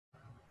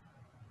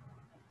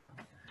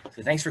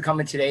So thanks for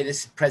coming today.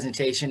 This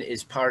presentation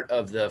is part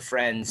of the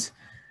Friends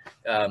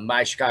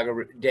My Chicago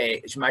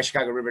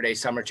River Day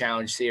Summer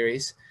Challenge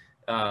series.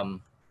 So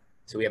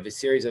we have a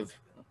series of,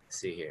 let's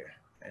see here,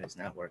 that is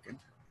not working.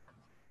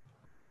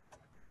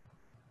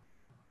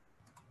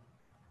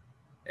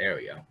 There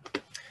we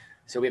go.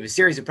 So we have a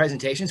series of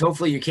presentations.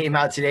 Hopefully you came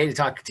out today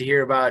to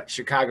hear about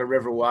Chicago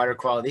River water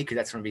quality, because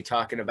that's what we'll be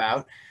talking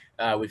about.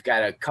 We've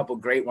got a couple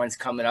great ones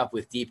coming up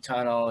with Deep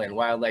Tunnel and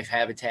Wildlife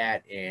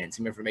Habitat, and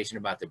some information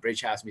about the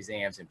Bridge House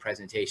Museums and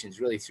presentations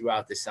really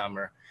throughout the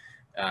summer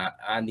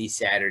on these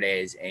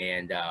Saturdays.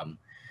 And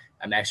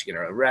I'm actually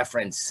going to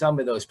reference some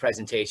of those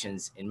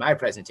presentations in my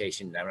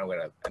presentation.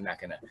 I'm not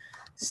going to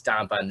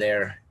stomp on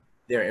their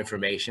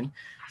information.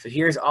 So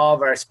here's all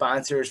of our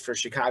sponsors for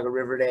Chicago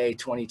River Day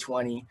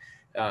 2020.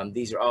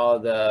 These are all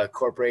the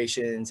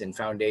corporations and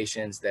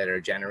foundations that are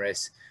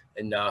generous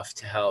enough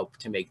to help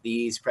to make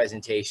these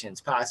presentations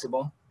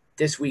possible.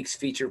 This week's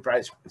feature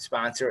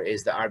sponsor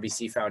is the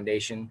RBC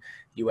Foundation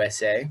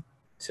USA.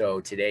 So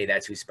today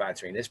that's who's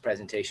sponsoring this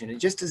presentation. And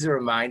just as a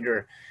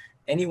reminder,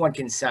 anyone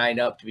can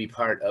sign up to be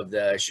part of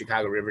the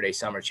Chicago River Day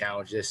Summer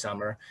Challenge this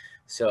summer.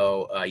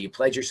 So you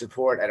pledge your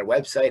support at a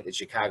website at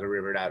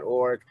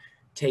chicagoriver.org.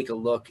 Take a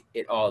look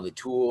at all the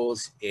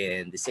tools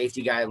and the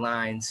safety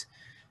guidelines.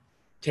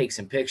 Take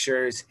some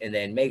pictures, and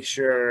then make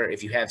sure,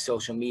 if you have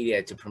social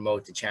media, to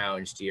promote the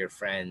challenge to your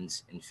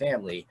friends and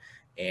family,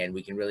 and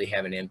we can really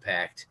have an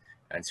impact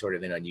on sort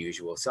of an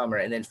unusual summer.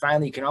 And then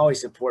finally, you can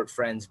always support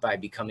Friends by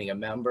becoming a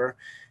member.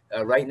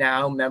 Right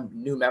now,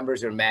 new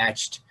members are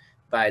matched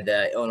by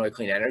the Illinois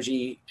Clean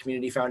Energy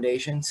Community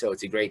Foundation, so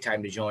it's a great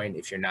time to join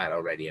if you're not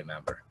already a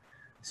member.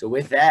 So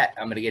with that,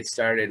 I'm going to get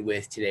started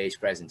with today's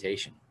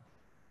presentation.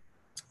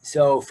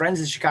 So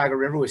Friends of the Chicago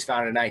River was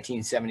founded in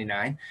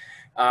 1979.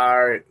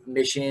 Our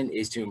mission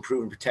is to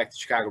improve and protect the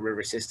Chicago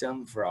River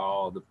system for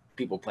all the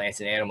people, plants,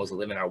 and animals that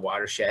live in our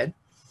watershed.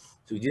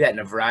 So we do that in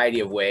a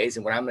variety of ways,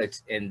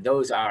 and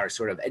those are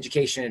sort of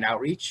education and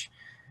outreach,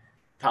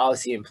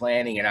 policy and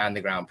planning, and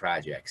on-the-ground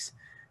projects.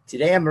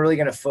 Today, I'm really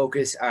going to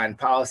focus on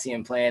policy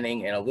and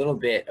planning and a little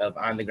bit of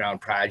on-the-ground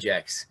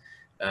projects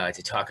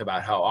to talk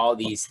about how all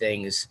these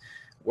things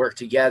work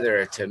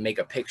together to make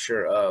a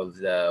picture of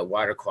the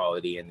water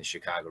quality in the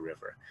Chicago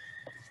River.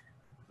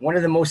 One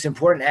of the most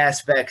important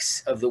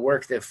aspects of the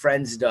work that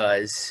Friends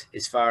does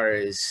as far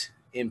as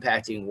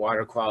impacting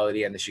water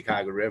quality on the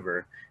Chicago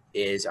River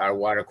is our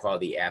water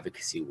quality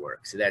advocacy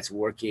work. So that's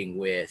working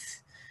with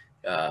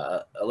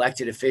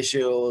elected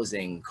officials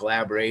in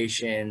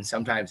collaboration,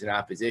 sometimes in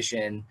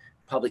opposition,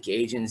 public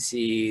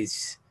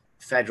agencies,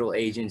 federal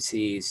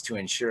agencies, to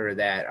ensure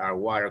that our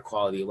water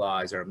quality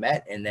laws are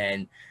met, and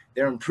then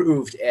they're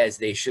improved as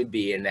they should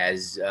be, and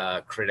as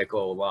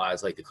critical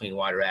laws like the Clean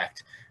Water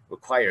Act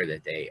require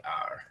that they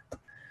are.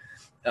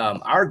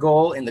 Our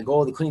goal, and the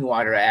goal of the Clean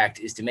Water Act,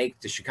 is to make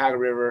the Chicago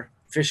River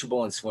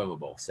fishable and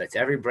swimmable. So that's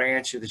every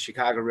branch of the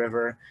Chicago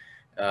River.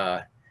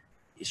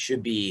 It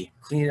should be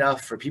clean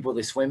enough for people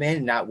to swim in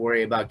and not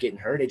worry about getting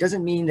hurt. It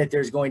doesn't mean that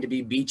there's going to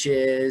be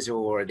beaches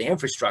or the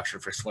infrastructure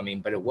for swimming,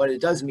 but what it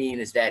does mean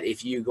is that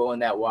if you go in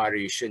that water,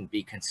 you shouldn't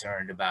be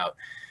concerned about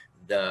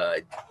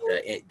the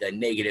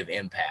negative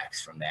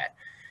impacts from that.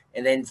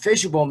 And then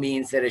fishable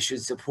means that it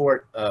should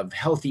support a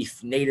healthy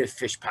native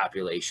fish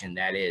population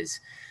that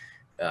is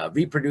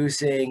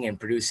reproducing and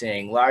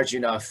producing large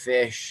enough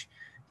fish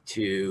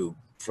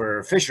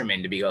for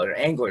fishermen to be able, or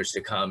anglers to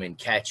come and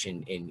catch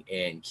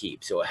and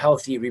keep. So a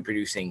healthy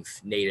reproducing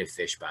native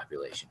fish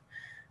population.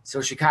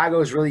 So Chicago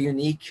is really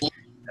unique.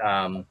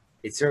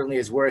 It certainly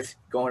is worth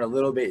going a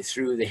little bit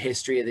through the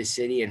history of the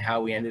city and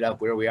how we ended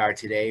up where we are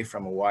today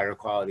from a water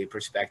quality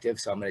perspective.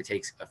 So I'm going to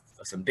take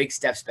some big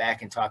steps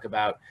back and talk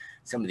about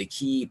some of the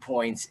key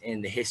points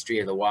in the history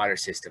of the water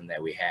system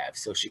that we have.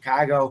 So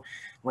Chicago,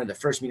 one of the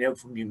first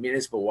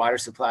municipal water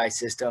supply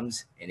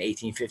systems in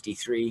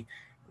 1853.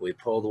 We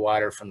pulled the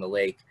water from the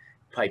lake,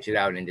 piped it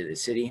out into the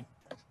city.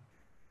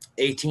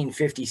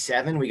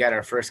 1857, we got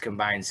our first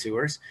combined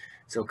sewers.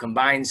 So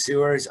combined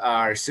sewers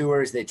are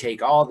sewers that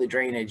take all the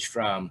drainage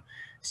from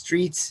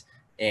streets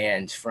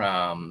and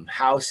from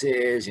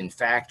houses and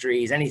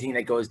factories. Anything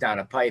that goes down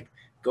a pipe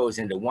goes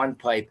into one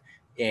pipe.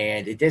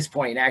 And at this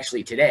point,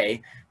 actually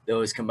today,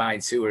 those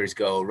combined sewers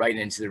go right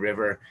into the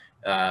river.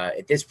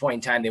 At this point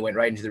in time, they went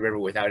right into the river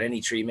without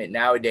any treatment.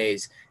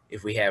 Nowadays,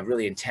 if we have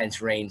really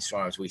intense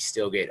rainstorms, we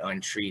still get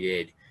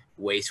untreated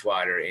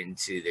wastewater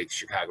into the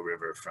Chicago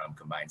River from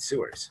combined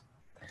sewers.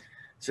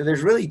 So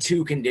there's really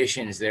two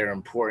conditions that are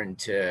important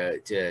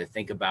to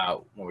think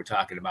about when we're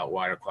talking about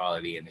water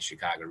quality in the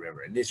Chicago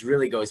River. And this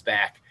really goes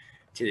back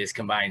to this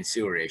combined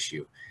sewer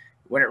issue.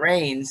 When it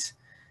rains,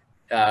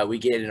 we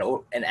get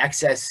an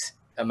excess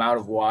amount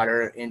of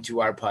water into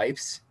our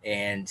pipes,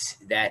 and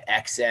that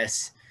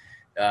excess,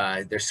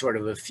 there's sort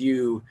of a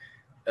few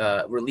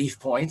relief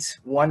points.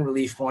 One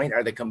relief point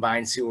are the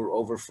combined sewer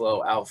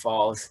overflow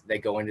outfalls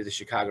that go into the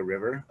Chicago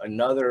River.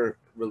 Another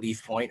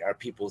relief point are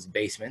people's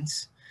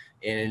basements.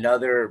 And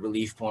another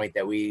relief point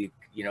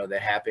that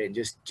happened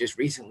just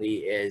recently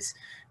is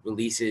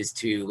releases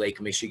to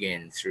Lake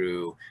Michigan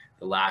through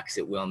the locks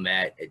at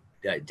Wilmette,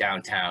 at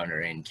downtown,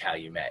 or in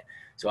Calumet.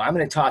 So I'm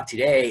going to talk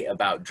today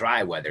about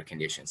dry weather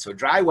conditions. So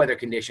dry weather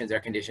conditions are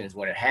conditions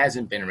when it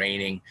hasn't been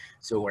raining.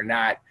 So we're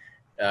not,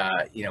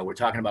 we're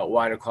talking about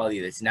water quality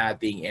that's not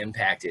being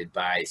impacted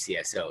by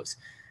CSOs.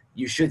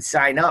 You should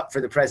sign up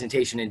for the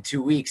presentation in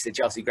 2 weeks that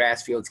Chelsea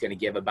Grassfield is going to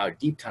give about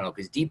deep tunnel,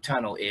 because deep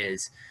tunnel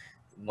is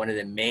one of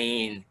the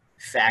main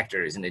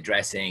factors in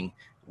addressing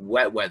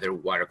wet weather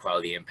water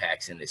quality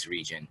impacts in this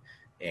region.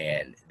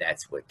 And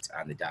that's what's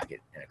on the docket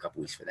in a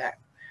couple weeks for that.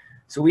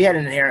 So we had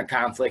an inherent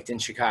conflict in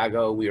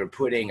Chicago. We were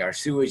putting our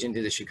sewage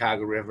into the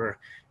Chicago River,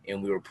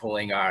 and we were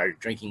pulling our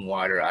drinking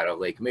water out of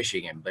Lake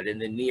Michigan. But in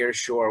the near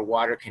shore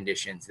water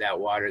conditions, that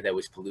water that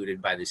was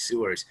polluted by the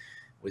sewers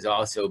was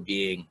also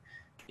being,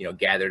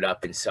 gathered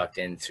up and sucked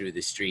in through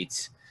the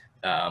streets,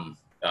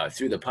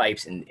 through the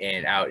pipes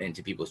and out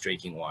into people's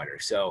drinking water.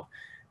 So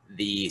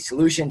the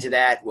solution to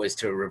that was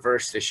to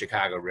reverse the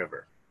Chicago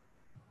River.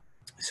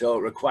 So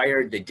it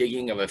required the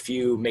digging of a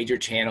few major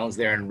channels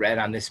there in red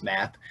on this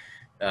map,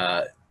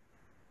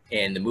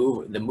 and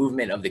the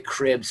movement of the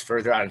cribs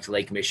further out into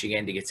Lake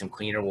Michigan to get some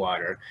cleaner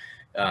water.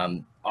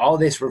 All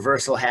this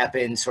reversal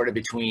happened sort of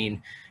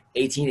between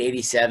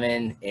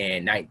 1887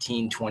 and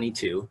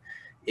 1922.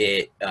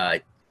 It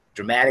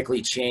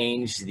dramatically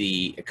changed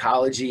the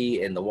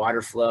ecology and the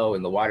water flow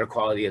and the water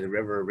quality of the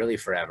river really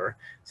forever.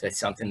 So it's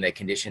the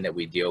condition that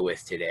we deal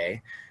with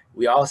today.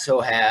 We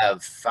also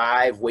have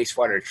 5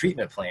 wastewater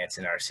treatment plants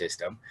in our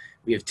system.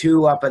 We have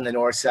 2 up on the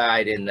north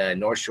side in the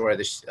north shore of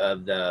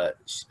the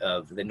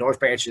north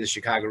branch of the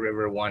Chicago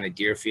River, one at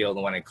Deerfield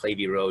and one at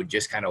Clavey Road,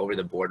 just kind of over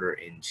the border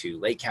into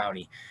Lake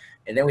County.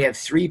 And then we have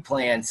 3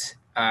 plants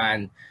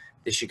on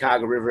the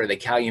Chicago River, the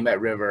Calumet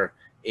River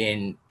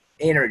in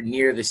or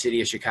near the city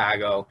of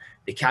Chicago,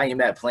 the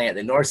Calumet plant,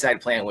 the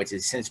Northside plant, which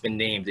has since been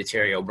named the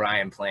Terry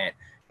O'Brien plant,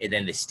 and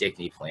then the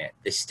Stickney plant.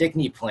 The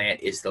Stickney plant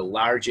is the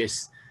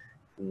largest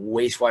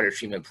wastewater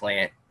treatment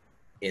plant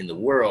in the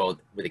world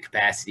with a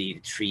capacity to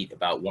treat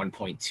about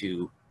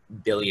 1.2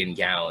 billion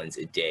gallons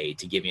a day,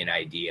 to give you an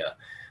idea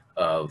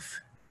of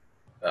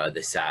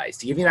the size.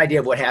 To give you an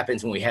idea of what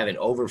happens when we have an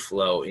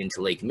overflow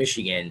into Lake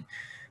Michigan,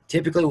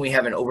 typically when we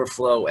have an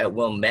overflow at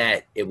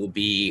Wilmette, it will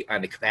be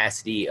on the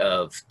capacity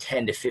of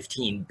 10 to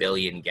 15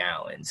 billion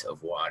gallons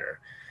of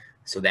water.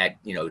 So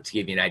that, to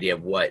give you an idea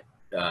of what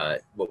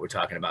we're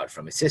talking about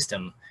from a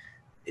system,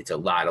 it's a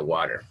lot of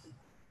water.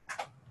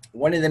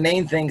 One of the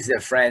main things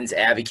that Friends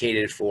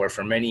advocated for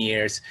many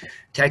years,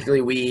 technically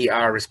we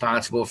are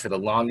responsible for the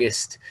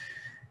longest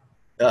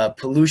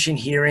pollution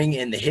hearing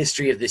in the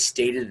history of the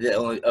state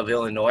of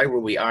Illinois, where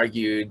we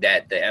argued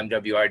that the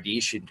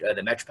MWRD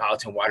the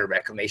Metropolitan Water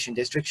Reclamation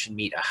District should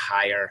meet a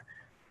higher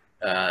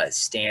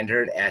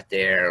standard at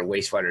their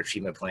wastewater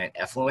treatment plant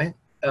effluent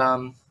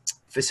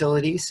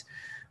facilities,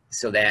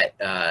 so that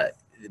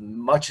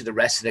much of the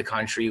rest of the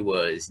country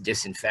was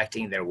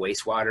disinfecting their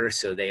wastewater.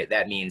 So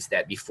that means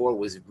that before it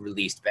was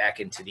released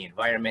back into the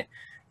environment,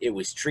 it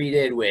was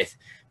treated with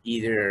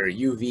either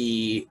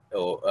UV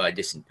or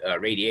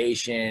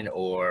radiation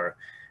or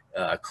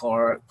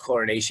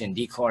chlorination,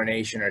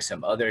 dechlorination, or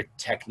some other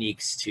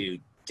techniques to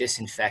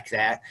disinfect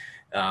that.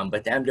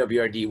 But the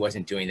MWRD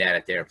wasn't doing that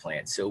at their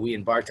plant. So we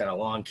embarked on a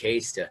long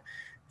case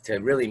to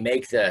really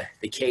make the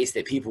case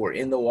that people were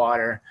in the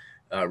water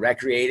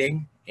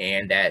recreating,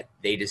 and that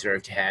they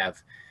deserve to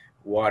have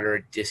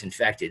water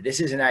disinfected. This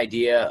is an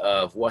idea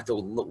of what the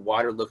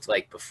water looked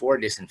like before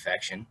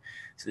disinfection.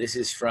 So this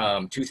is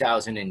from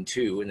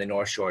 2002 in the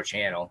North Shore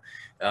Channel,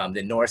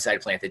 the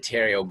Northside plant, the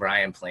Terry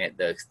O'Brien plant.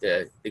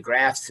 The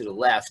graphs to the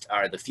left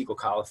are the fecal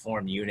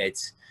coliform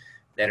units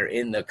that are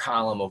in the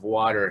column of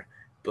water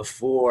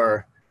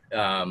before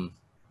the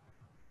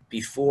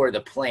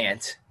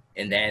plant,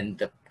 and then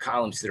the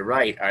columns to the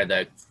right are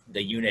the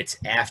units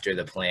after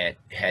the plant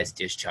has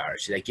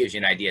discharged. So that gives you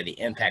an idea of the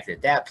impact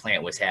that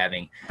plant was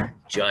having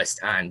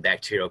just on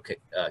bacterial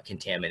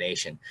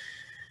contamination.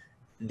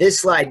 This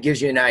slide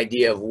gives you an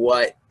idea of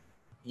what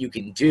you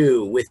can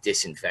do with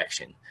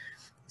disinfection.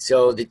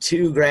 So the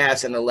 2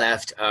 graphs on the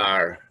left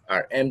are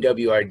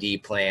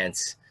MWRD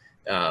plants.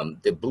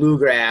 The blue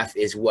graph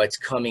is what's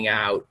coming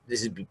out.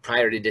 This is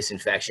prior to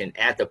disinfection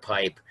at the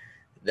pipe.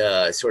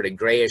 The sort of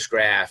grayish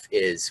graph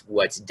is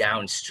what's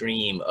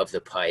downstream of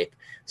the pipe.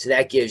 So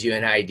that gives you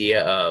an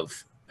idea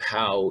of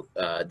how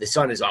the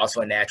sun is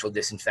also a natural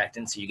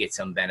disinfectant, so you get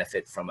some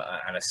benefit from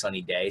on a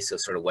sunny day, so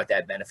sort of what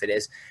that benefit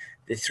is.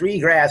 The 3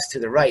 graphs to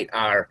the right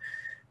are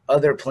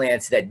other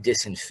plants that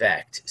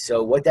disinfect.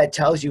 So what that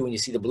tells you when you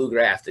see the blue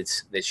graph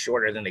that's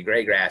shorter than the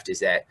gray graph is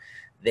that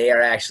they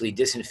are actually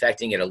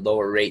disinfecting at a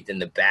lower rate than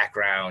the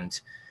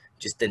background,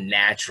 just the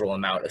natural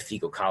amount of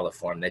fecal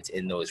coliform that's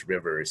in those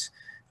rivers.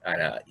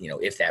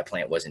 If that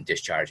plant wasn't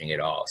discharging at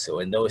all. So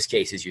in those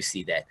cases, you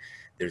see that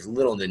there's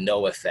little to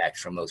no effect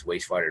from those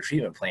wastewater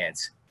treatment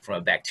plants from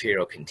a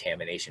bacterial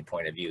contamination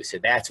point of view. So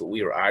that's what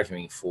we were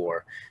arguing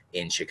for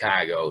in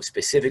Chicago,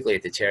 specifically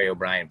at the Terry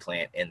O'Brien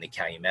plant and the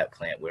Calumet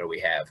plant, where we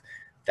have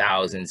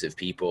thousands of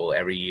people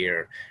every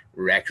year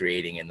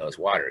recreating in those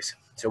waters.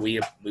 So we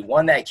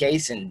won that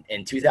case in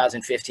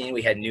 2015.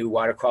 We had new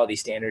water quality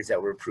standards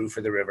that were approved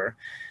for the river.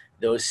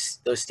 Those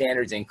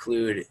standards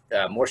include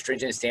more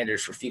stringent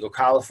standards for fecal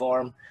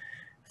coliform,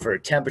 for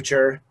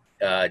temperature,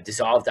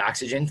 dissolved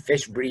oxygen.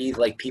 Fish breathe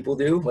like people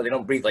do. Well, they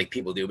don't breathe like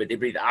people do, but they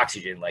breathe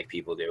oxygen like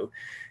people do.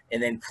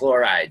 And then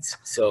chlorides,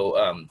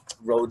 so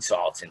road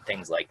salts and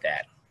things like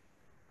that.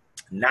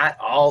 Not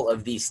all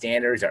of these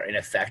standards are in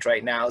effect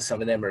right now.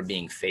 Some of them are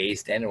being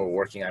phased in, and we're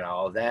working on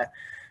all of that.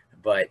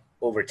 But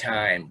over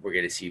time, we're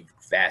going to see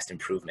vast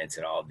improvements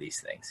in all of these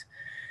things,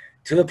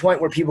 to the point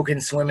where people can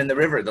swim in the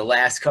river. The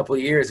last couple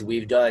of years,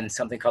 we've done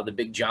something called the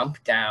Big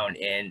Jump down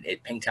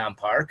at Pingtown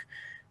Park.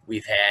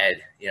 We've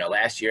had,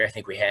 last year, I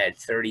think we had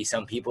 30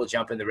 some people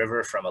jump in the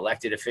river, from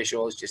elected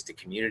officials just to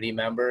community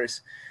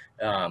members.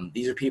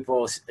 These are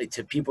people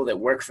that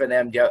work for the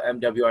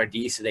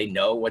MWRD, so they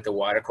know what the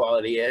water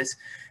quality is,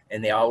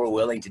 and they all were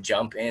willing to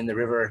jump in the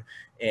river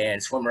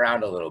and swim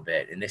around a little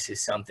bit. And this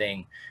is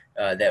something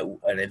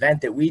an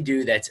event that we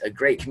do that's a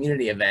great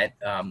community event,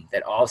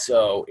 that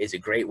also is a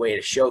great way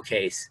to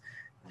showcase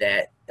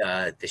that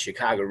the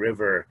Chicago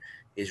River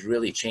is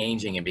really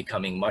changing and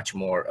becoming much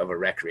more of a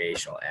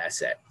recreational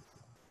asset.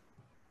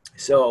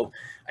 So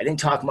I didn't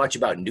talk much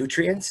about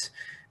nutrients.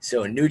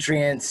 So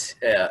nutrients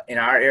in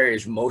our area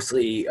is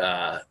mostly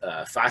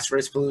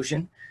phosphorus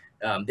pollution.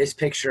 This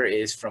picture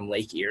is from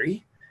Lake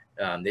Erie.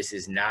 This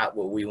is not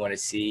what we want to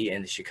see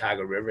in the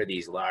Chicago River,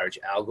 these large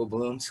algal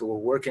blooms. So we're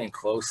working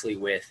closely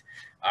with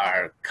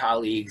our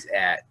colleagues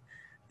at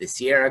the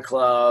Sierra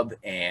Club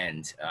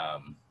and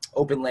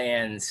Open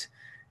Lands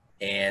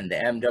and the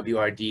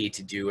MWRD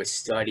to do a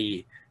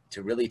study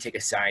to really take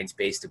a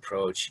science-based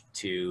approach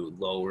to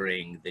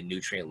lowering the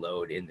nutrient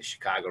load in the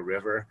Chicago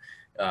River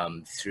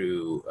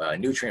through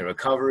nutrient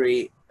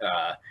recovery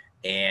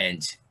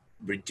and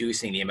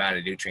reducing the amount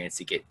of nutrients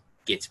that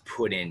gets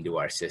put into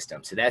our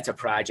system. So that's a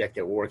project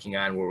that we're working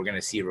on, where we're going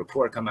to see a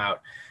report come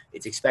out.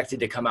 It's expected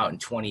to come out in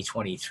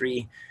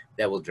 2023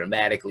 that will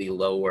dramatically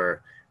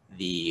lower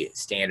the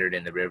standard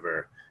in the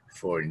river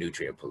for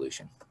nutrient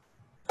pollution.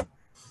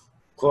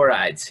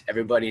 Chlorides.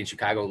 Everybody in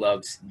Chicago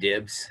loves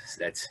dibs.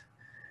 So that's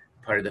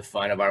part of the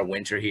fun of our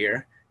winter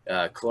here.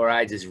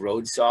 Chlorides is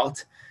road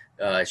salt.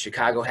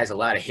 Chicago has a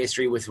lot of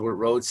history with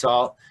road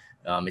salt.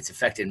 It's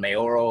affected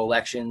mayoral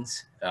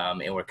elections,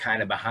 and we're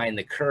kind of behind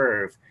the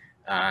curve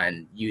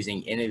on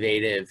using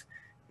innovative,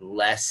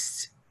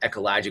 less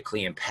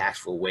ecologically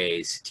impactful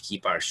ways to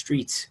keep our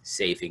streets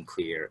safe and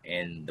clear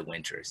in the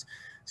winters.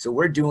 So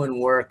we're doing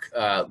work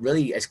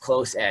really as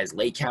close as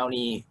Lake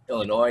County,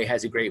 Illinois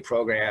has a great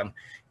program,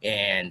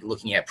 and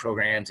looking at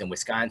programs in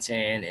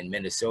Wisconsin and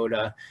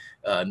Minnesota.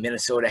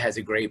 Minnesota has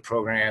a great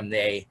program.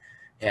 They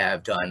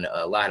have done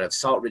a lot of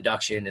salt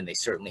reduction, and they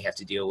certainly have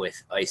to deal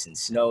with ice and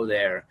snow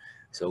there.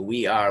 So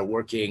we are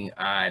working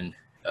on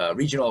a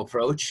regional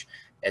approach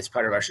as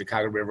part of our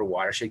Chicago River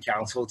Watershed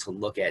Council to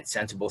look at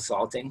sensible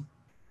salting.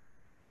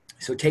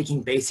 So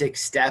taking basic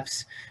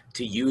steps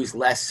to use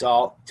less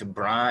salt, to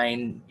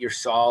brine your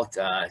salt,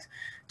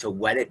 to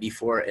wet it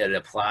before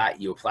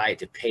you apply it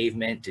to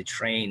pavement, to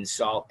train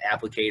salt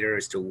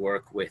applicators to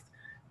work with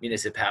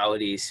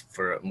municipalities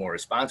for more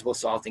responsible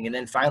salting, and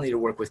then finally to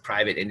work with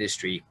private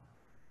industry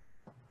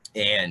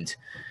and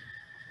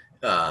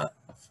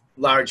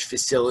large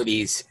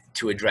facilities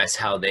to address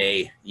how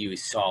they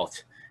use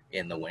salt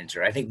in the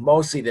winter. I think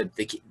mostly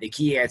the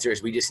key answer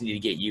is we just need to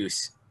get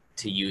used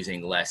to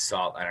using less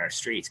salt on our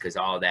streets, because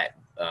all of that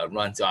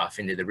runs off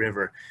into the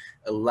river.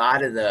 A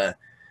lot of the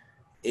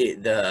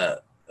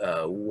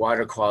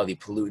water quality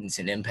pollutants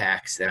and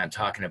impacts that I'm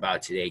talking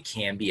about today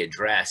can be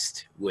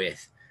addressed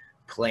with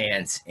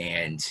plants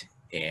and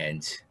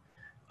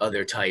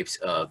other types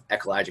of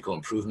ecological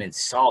improvements.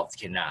 Salt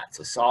cannot.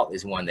 So salt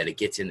is one that it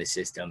gets in the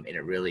system, and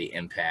it really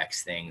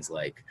impacts things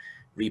like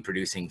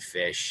reproducing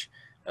fish,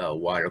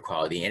 water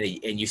quality.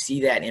 And you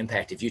see that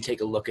impact. If you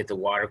take a look at the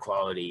water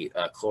quality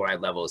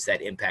chloride levels,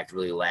 that impact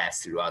really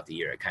lasts throughout the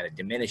year. It kind of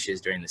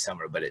diminishes during the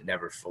summer, but it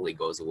never fully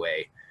goes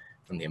away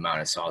from the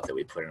amount of salt that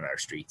we put in our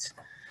streets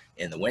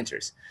in the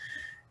winters.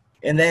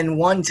 And then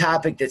one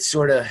topic that's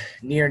sort of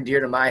near and dear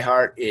to my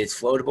heart is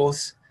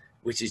floatables,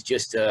 which is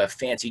just a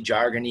fancy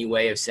jargony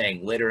way of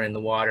saying litter in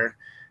the water.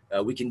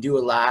 We can do a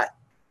lot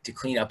to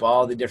clean up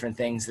all the different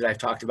things that I've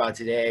talked about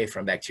today,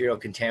 from bacterial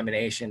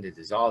contamination to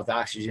dissolved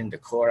oxygen to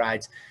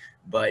chlorides.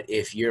 But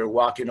if you're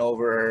walking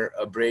over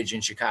a bridge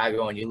in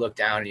Chicago and you look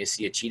down and you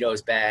see a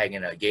Cheetos bag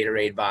and a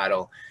Gatorade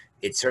bottle,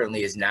 it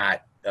certainly is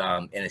not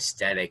an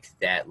aesthetic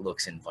that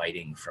looks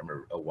inviting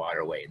from a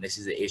waterway. And this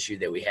is the issue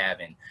that we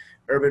have in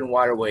urban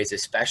waterways,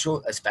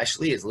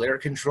 especially as litter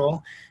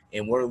control.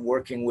 And we're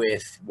working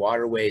with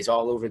waterways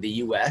all over the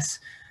US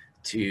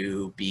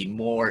to be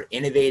more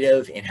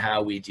innovative in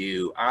how we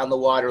do on the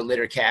water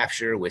litter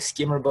capture with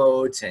skimmer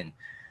boats and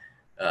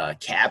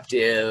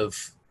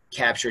captive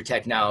capture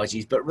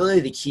technologies. But really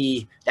the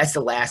key, that's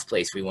the last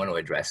place we want to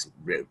address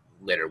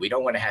litter. We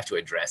don't want to have to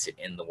address it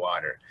in the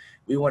water.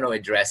 We want to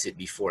address it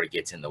before it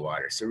gets in the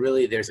water. So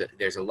really there's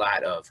a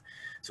lot of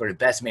sort of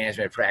best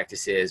management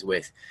practices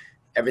with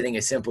everything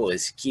as simple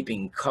as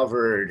keeping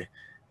covered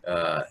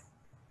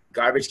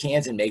garbage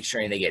cans and make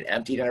sure they get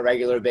emptied on a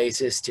regular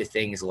basis, to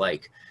things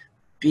like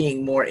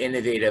being more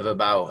innovative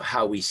about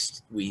how we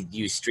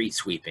use street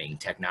sweeping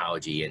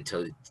technology, and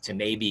to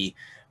maybe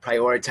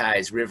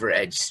prioritize river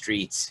edge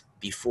streets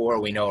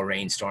before we know a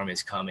rainstorm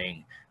is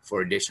coming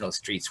for additional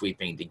street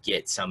sweeping, to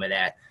get some of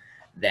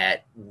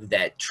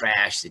that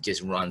trash that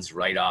just runs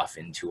right off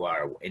into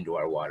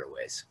our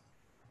waterways.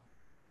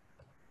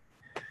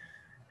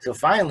 So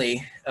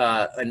finally,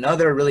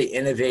 another really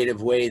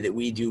innovative way that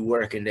we do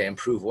work and to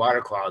improve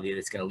water quality,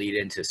 that's going to lead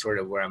into sort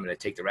of where I'm going to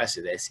take the rest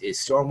of this, is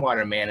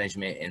stormwater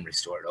management in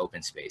restored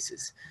open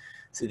spaces.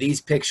 So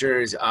these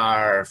pictures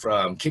are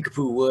from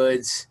Kickapoo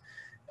Woods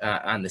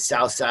on the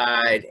south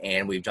side,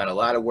 and we've done a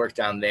lot of work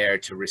down there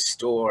to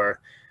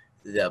restore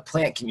the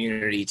plant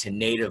community to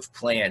native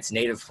plants.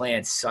 Native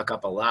plants suck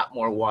up a lot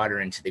more water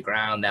into the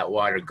ground. That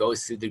water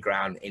goes through the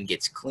ground and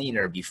gets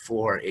cleaner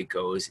before it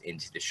goes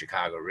into the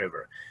Chicago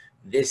River.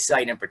 This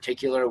site in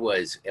particular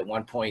was at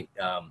one point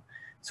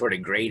sort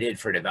of graded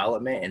for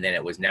development, and then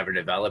it was never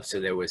developed. So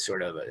there was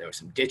there were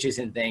some ditches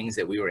and things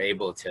that we were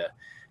able to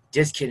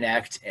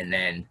disconnect and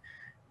then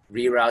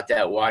reroute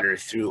that water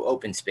through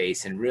open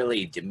space, and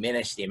really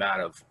diminish the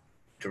amount of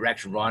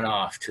direct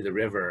runoff to the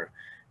river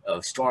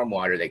of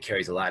stormwater that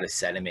carries a lot of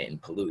sediment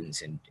and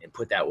pollutants, and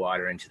put that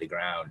water into the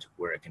ground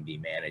where it can be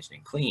managed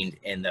and cleaned.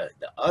 And the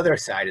other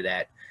side of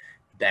that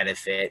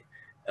benefit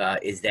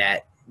is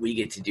that we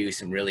get to do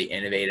some really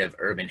innovative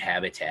urban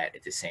habitat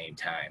at the same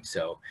time.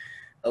 So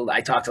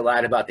I talked a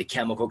lot about the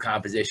chemical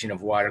composition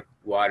of water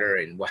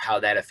and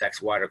how that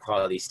affects water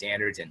quality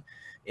standards.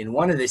 And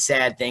one of the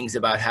sad things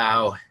about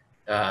how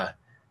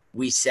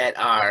we set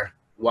our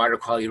water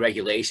quality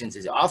regulations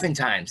is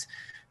oftentimes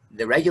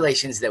the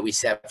regulations that we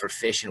set for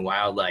fish and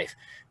wildlife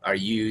are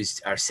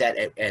set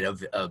at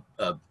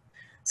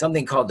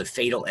something called the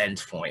fatal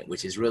end point,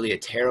 which is really a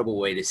terrible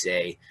way to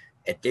say,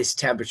 at this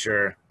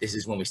temperature, this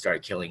is when we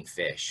start killing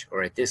fish,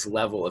 or at this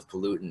level of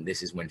pollutant,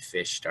 this is when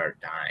fish start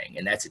dying.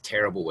 And that's a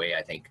terrible way,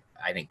 I think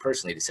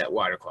personally, to set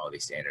water quality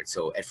standards.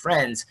 So at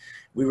Friends,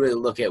 we really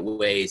look at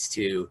ways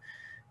to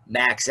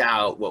max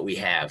out what we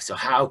have. So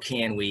how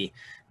can we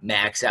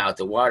max out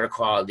the water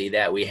quality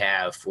that we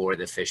have for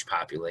the fish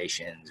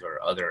populations or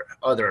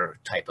other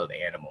type of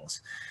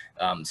animals?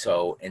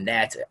 And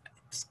that's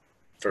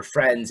for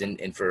Friends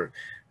and for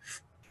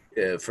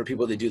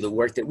people to do the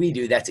work that we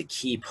do, that's a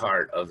key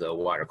part of the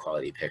water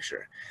quality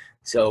picture.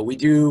 So we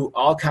do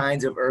all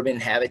kinds of urban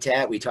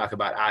habitat. We talk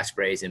about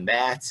ospreys and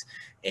bats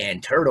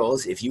and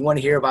turtles. If you want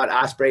to hear about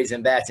ospreys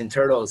and bats and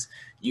turtles,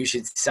 you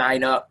should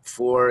sign up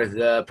for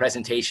the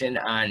presentation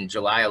on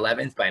July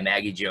 11th by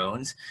Maggie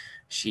Jones.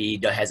 She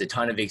has a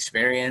ton of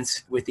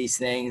experience with these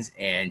things,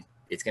 and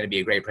it's going to be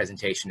a great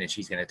presentation, and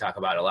she's going to talk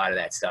about a lot of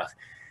that stuff.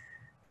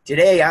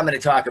 Today, I'm going to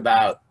talk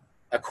about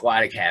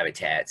aquatic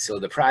habitat. So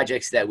the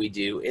projects that we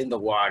do in the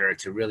water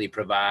to really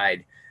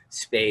provide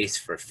space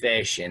for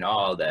fish and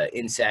all the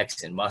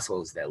insects and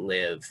mussels that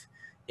live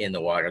in the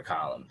water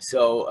column.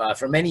 So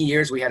for many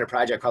years, we had a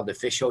project called the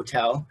Fish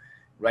Hotel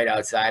right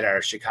outside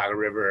our Chicago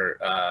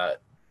River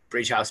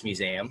Bridge House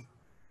Museum.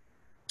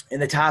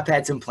 And the top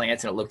had some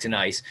plants and it looked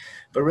nice,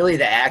 but really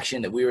the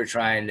action that we were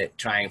trying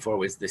for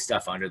was the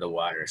stuff under the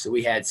water. So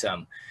we had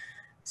some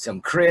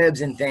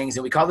cribs and things,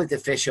 and we called it the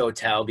Fish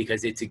Hotel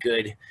because it's a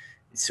good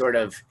sort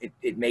of,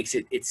 it makes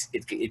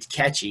it's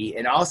catchy,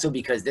 and also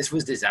because this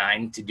was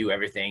designed to do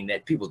everything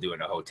that people do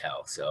in a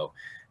hotel. So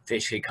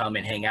fish could come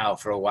and hang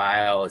out for a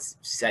while. It's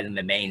set in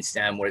the main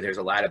stem where there's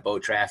a lot of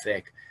boat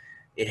traffic.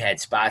 It had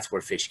spots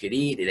where fish could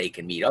eat, they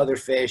could meet other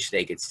fish,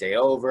 they could stay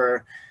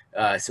over.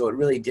 So it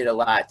really did a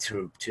lot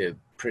to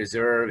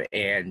preserve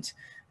and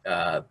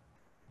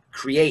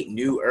create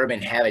new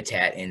urban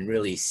habitat in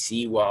really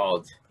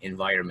seawalled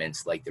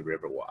environments like the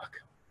Riverwalk.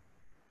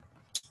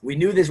 We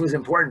knew this was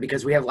important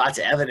because we have lots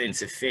of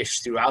evidence of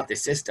fish throughout the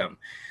system.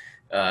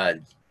 A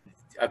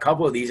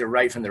couple of these are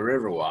right from the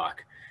Riverwalk.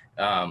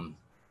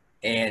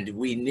 And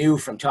we knew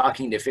from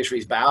talking to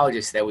fisheries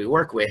biologists that we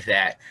work with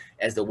that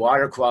as the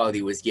water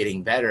quality was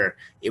getting better,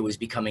 it was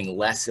becoming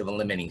less of a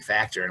limiting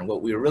factor. And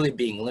what we were really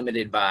being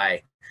limited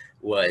by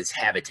was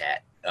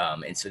habitat.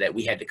 And so that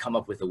we had to come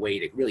up with a way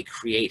to really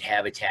create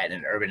habitat in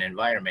an urban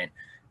environment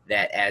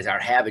that as our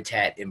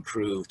habitat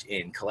improved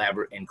in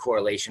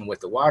correlation with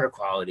the water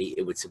quality,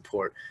 it would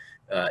support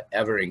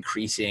ever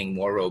increasing,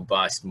 more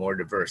robust, more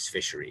diverse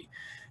fishery.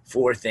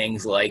 For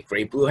things like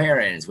great blue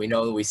herons, we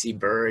know that we see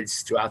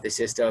birds throughout the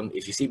system.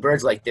 If you see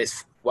birds like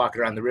this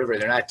walking around the river,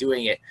 they're not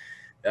doing it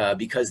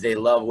because they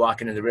love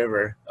walking in the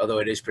river, although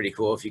it is pretty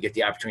cool if you get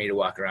the opportunity to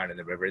walk around in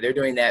the river. They're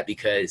doing that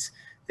because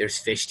there's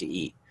fish to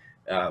eat,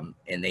 and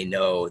they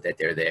know that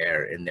they're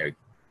there, and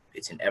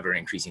it's an ever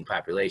increasing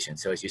population.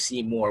 So as you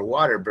see more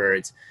water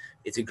birds,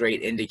 it's a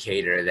great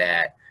indicator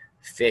that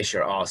fish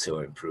are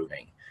also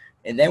improving.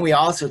 And then we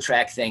also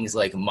track things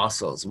like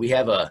mussels. We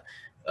have a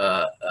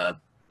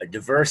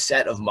diverse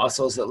set of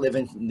mussels that live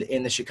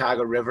in the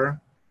Chicago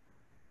River.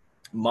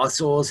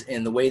 Mussels,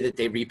 in the way that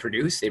they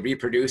reproduce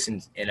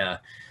in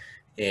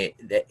and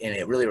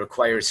it really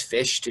requires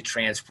fish to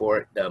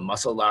transport the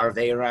mussel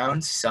larvae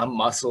around. Some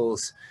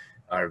mussels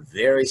are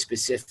very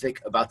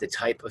specific about the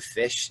type of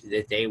fish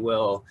that they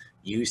will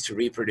use to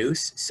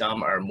reproduce.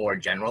 Some are more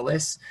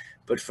generalists.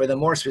 But for the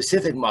more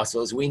specific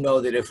mussels, we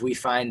know that if we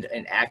find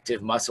an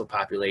active mussel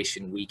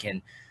population, we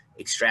can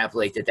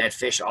extrapolate that that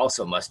fish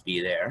also must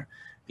be there,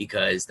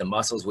 because the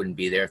mussels wouldn't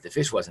be there if the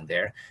fish wasn't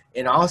there.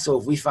 And also,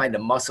 if we find a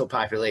mussel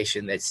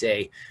population that,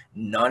 say,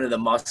 none of the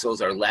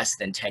mussels are less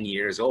than 10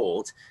 years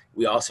old,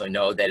 we also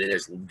know that it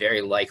is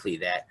very likely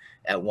that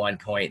at one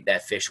point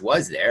that fish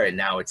was there and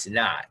now it's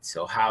not.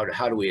 So how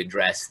do we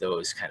address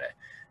those kind of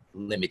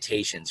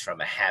limitations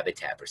from a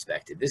habitat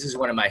perspective? This is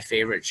one of my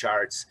favorite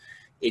charts.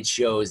 It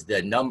shows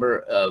the number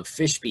of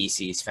fish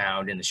species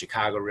found in the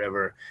Chicago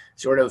River,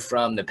 sort of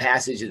from the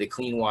passage of the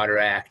Clean Water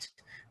Act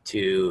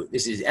to,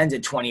 this is ends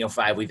in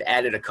 2005. We've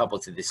added a couple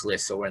to this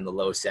list, so we're in the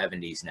low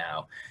 70s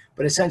now.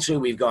 But essentially,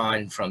 we've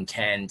gone from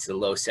 10 to the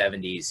low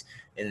 70s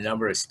in the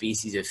number of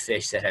species of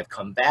fish that have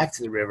come back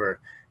to the river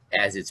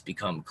as it's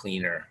become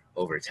cleaner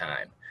over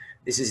time.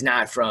 This is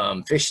not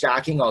from fish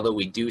stocking, although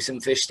we do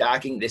some fish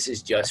stocking. This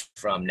is just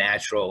from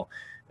natural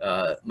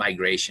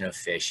migration of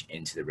fish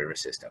into the river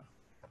system.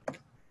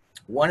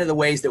 One of the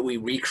ways that we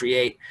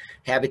recreate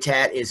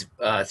habitat is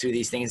through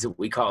these things that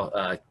we call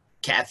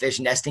catfish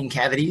nesting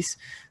cavities.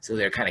 So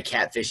they're kind of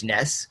catfish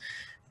nests.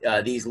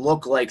 These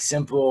look like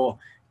simple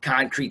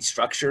concrete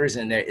structures,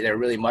 and they're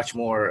really much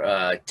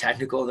more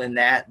technical than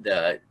that.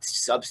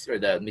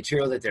 The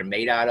material that they're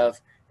made out of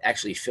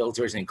actually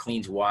filters and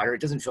cleans water. It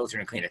doesn't filter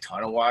and clean a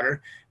ton of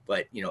water,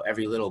 but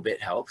every little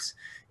bit helps.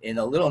 And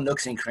the little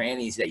nooks and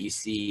crannies that you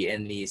see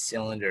in these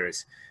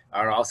cylinders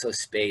are also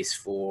space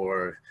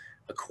for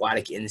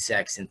aquatic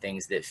insects and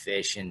things that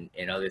fish and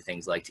other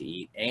things like to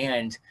eat.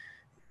 And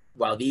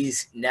while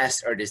these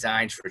nests are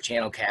designed for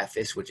channel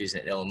catfish, which is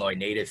an Illinois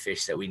native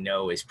fish that we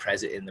know is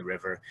present in the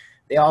river,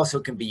 they also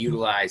can be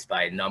utilized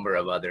by a number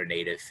of other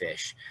native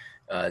fish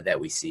that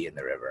we see in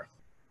the river.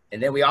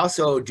 And then we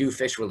also do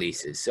fish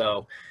releases.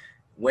 So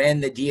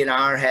when the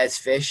DNR has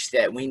fish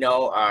that we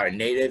know are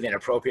native and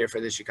appropriate for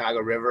the Chicago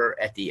River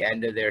at the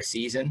end of their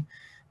season,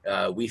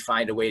 we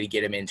find a way to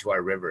get them into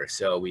our river.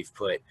 So we've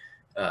put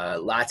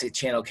lots of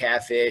channel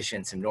catfish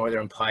and some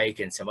northern pike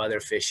and some other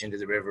fish into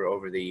the river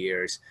over the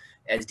years.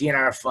 As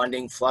DNR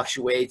funding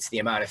fluctuates, the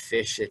amount of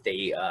fish that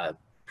they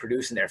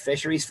produce in their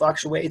fisheries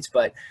fluctuates,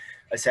 but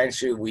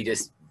essentially we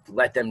just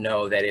let them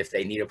know that if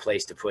they need a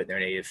place to put their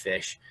native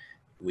fish,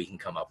 we can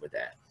come up with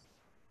that.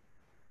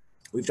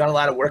 We've done a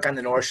lot of work on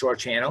the North Shore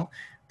Channel,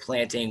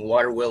 planting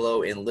water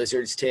willow and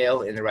lizard's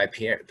tail in the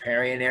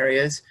riparian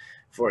areas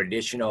for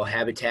additional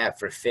habitat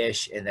for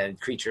fish, and then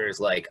creatures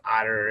like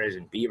otters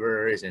and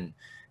beavers and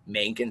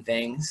mink and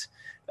things.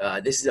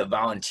 This is a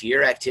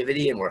volunteer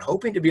activity, and we're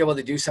hoping to be able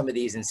to do some of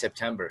these in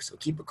September. So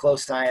keep a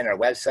close eye on our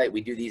website. We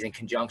do these in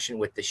conjunction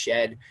with the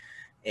Shed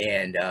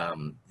and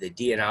the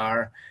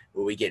DNR,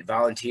 where we get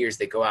volunteers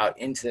that go out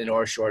into the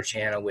North Shore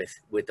Channel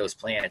with those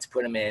plants,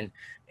 put them in.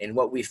 And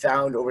what we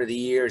found over the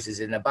years is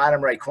in the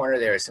bottom right corner,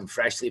 there are some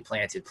freshly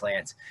planted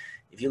plants.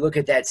 If you look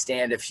at that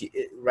stand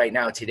right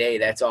now today,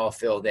 that's all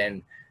filled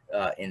in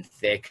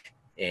thick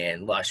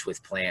and lush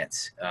with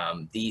plants.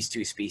 These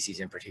two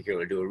species in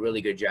particular do a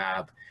really good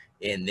job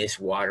in this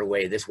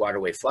waterway. This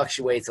waterway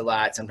fluctuates a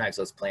lot. Sometimes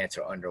those plants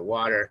are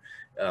underwater,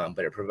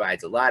 but it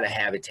provides a lot of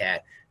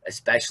habitat,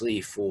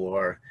 especially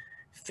for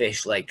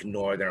fish like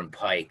northern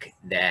pike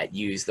that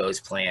use those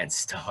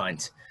plants to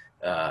hunt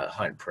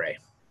prey.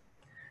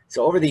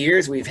 So over the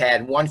years, we've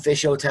had one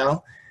fish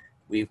hotel.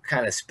 We've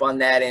kind of spun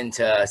that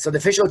into, so the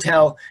fish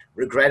hotel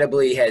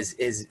regrettably has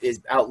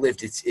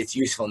outlived its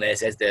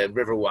usefulness as the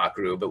Riverwalk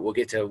grew, but we'll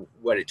get to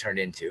what it turned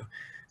into.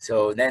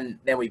 So then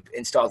we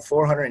installed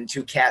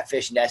 402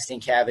 catfish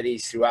nesting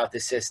cavities throughout the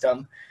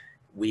system.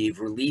 We've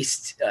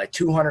released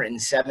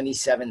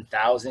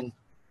 277,000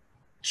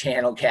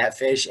 channel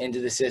catfish into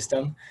the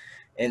system,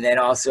 and then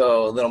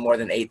also a little more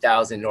than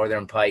 8,000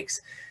 northern pikes.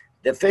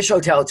 The fish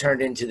hotel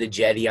turned into the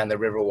jetty on the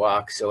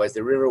Riverwalk. So as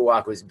the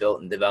Riverwalk was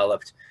built and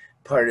developed,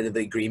 part of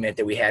the agreement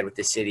that we had with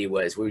the city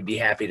was we'd be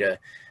happy to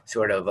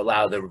sort of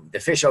allow the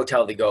fish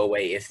hotel to go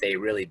away if they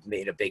really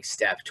made a big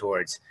step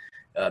towards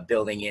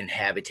building in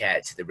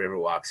habitat to the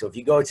Riverwalk. So if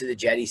you go to the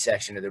jetty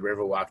section of the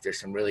Riverwalk, there's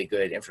some really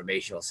good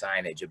informational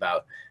signage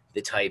about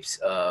the types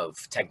of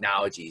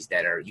technologies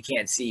that are, you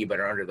can't see, but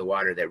are under the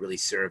water that really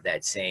serve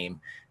it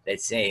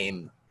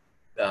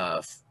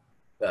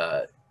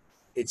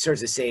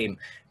serves the same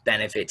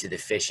benefit to the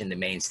fish in the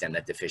main stem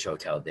that the fish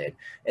hotel did.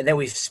 And then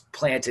we've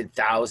planted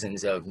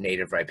thousands of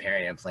native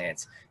riparian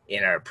plants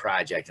in our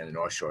project in the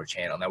North Shore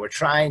Channel. Now we're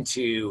trying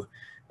to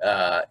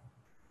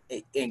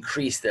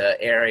increase the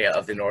area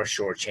of the North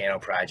Shore Channel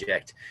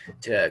project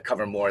to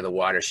cover more of the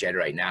watershed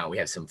right now. We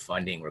have some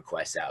funding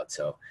requests out,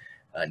 so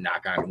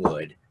knock on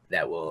wood,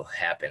 that will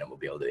happen, and we'll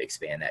be able to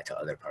expand that to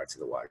other parts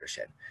of the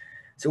watershed.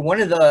 So one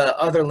of the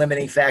other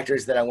limiting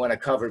factors that I want to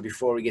cover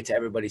before we get to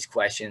everybody's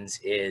questions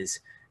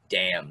is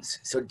dams.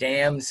 So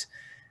dams,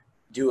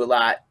 do a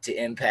lot to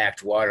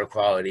impact water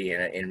quality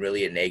in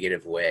really a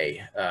negative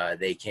way.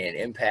 They can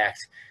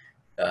impact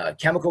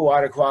chemical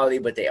water quality,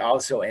 but they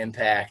also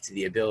impact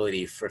the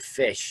ability for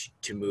fish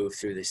to move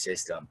through the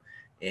system.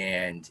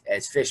 And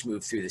as fish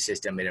move through the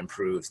system, it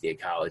improves the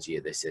ecology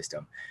of the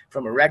system.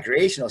 From a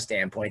recreational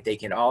standpoint, they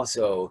can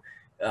also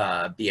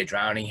be a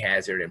drowning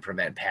hazard and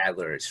prevent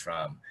paddlers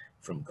from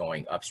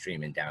going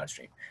upstream and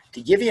downstream.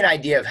 To give you an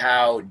idea of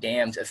how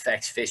dams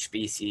affect fish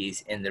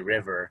species in the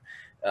river,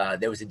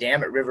 there was a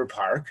dam at River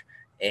Park,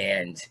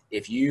 and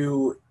if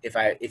you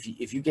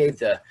gave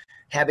the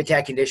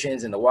habitat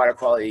conditions and the water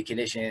quality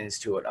conditions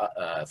to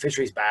a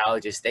fisheries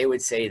biologist, they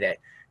would say that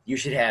you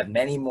should have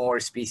many more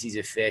species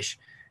of fish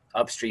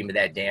upstream of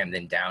that dam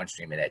than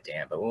downstream of that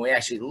dam. But when we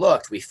actually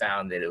looked, we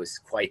found that it was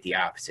quite the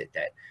opposite,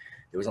 that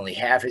there was only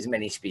half as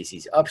many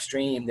species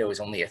upstream, there was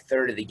only a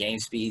third of the game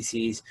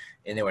species,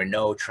 and there were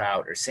no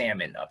trout or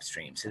salmon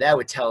upstream. So that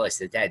would tell us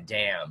that that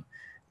dam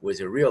was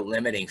a real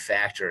limiting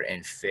factor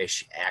in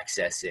fish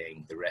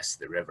accessing the rest of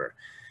the river.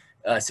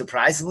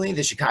 Surprisingly,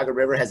 the Chicago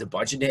River has a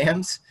bunch of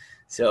dams.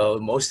 So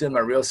most of them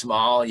are real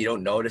small. You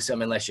don't notice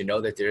them unless you know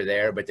that they're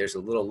there, but there's a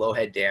little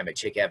Lowhead Dam at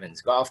Chick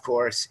Evans Golf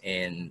Course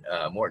in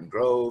Morton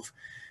Grove.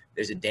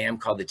 There's a dam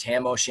called the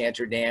Tam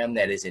O'Shanter Dam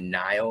that is in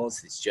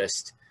Niles. It's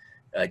just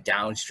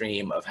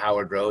downstream of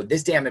Howard Road.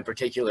 This dam in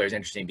particular is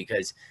interesting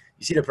because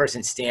you see the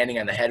person standing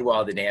on the head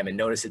wall of the dam and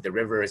notice that the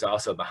river is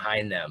also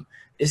behind them.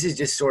 This is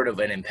just sort of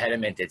an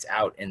impediment that's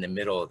out in the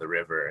middle of the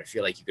river. I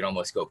feel like you could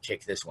almost go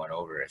kick this one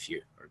over if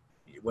it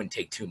wouldn't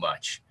take too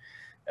much.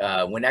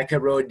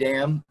 Winnetka Road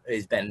Dam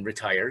has been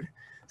retired.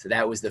 So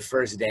that was the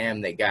first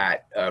dam that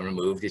got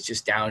removed. It's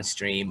just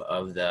downstream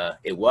of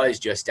it was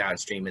just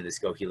downstream of the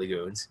Skokie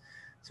Lagoons.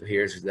 So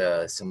here's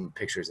some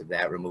pictures of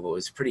that removal. It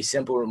was a pretty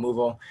simple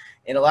removal.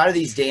 And a lot of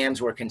these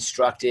dams were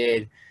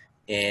constructed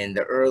in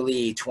the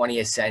early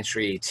 20th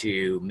century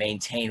to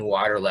maintain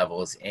water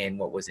levels in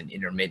what was an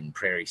intermittent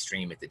prairie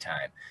stream at the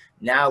time.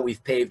 Now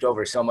we've paved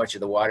over so much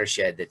of the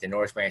watershed that the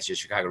North Branch of the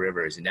Chicago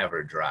River is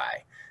never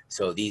dry.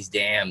 So these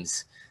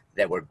dams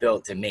that were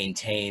built to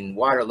maintain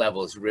water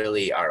levels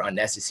really are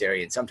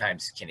unnecessary and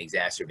sometimes can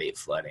exacerbate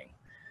flooding.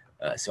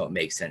 So it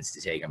makes sense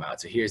to take them out.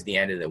 So here's the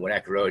end of the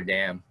Winnetka Road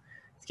Dam.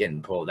 It's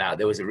getting pulled out.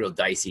 There was a real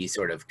dicey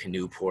sort of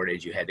canoe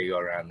portage. You had to go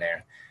around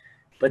there.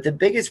 But the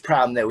biggest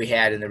problem that we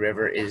had in the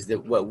river is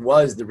what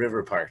was the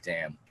River Park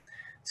Dam.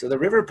 So the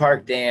River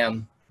Park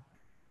Dam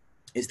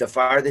is the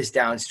farthest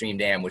downstream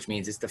dam, which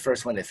means it's the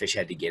first one that fish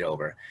had to get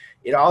over.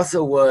 It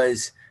also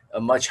was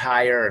a much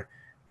higher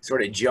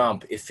sort of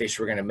jump if fish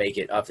were going to make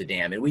it up the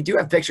dam. And we do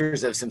have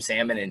pictures of some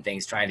salmon and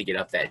things trying to get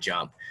up that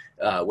jump,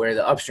 where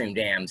the upstream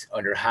dams,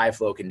 under high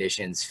flow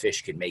conditions,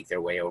 fish could make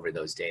their way over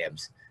those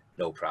dams,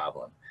 no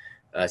problem.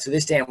 So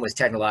this dam was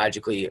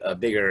technologically a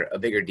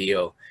bigger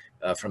deal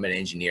from an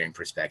engineering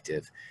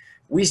perspective.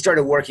 We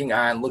started working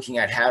on looking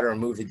at how to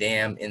remove the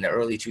dam in the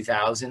early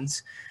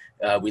 2000s.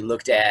 We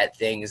looked at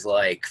things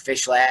like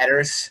fish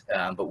ladders,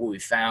 but what we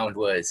found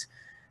was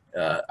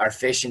our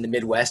fish in the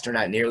Midwest are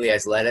not nearly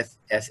as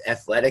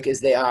athletic as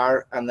they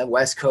are on the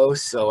West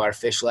Coast. So our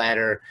fish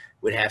ladder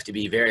would have to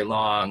be very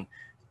long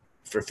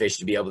for fish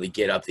to be able to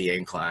get up the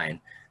incline.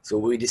 So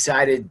what we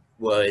decided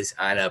was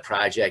on a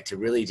project to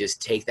really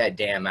just take that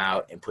dam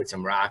out and put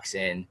some rocks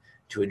in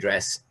to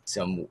address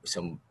some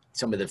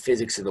of the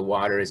physics of the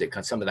water,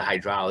 some of the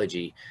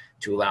hydrology,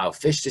 to allow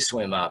fish to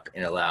swim up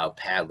and allow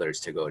paddlers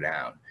to go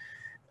down.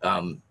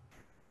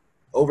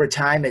 Over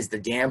time, as the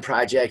dam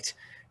project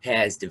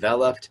has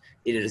developed,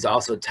 it is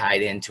also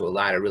tied into a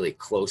lot of really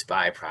close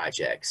by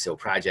projects. So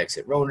projects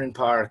at Ronan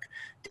Park,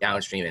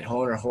 downstream at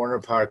Horner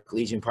Park,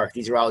 Legion Park,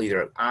 these are all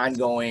either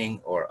ongoing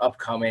or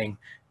upcoming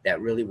that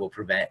really will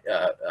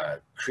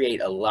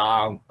create a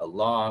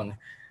long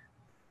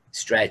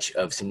stretch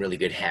of some really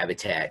good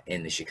habitat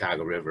in the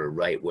Chicago River,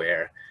 right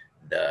where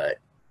the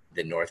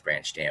North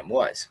Branch Dam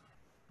was.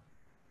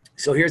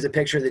 So here's a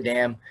picture of the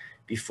dam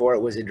before it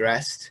was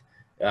addressed.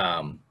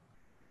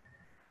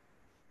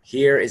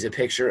 Here is a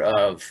picture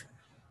of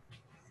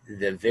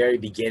the very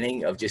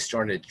beginning of just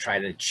starting to try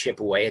to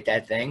chip away at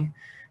that thing.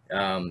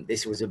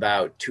 This was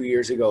about 2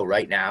 years ago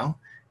right now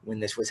when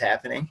this was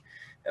happening.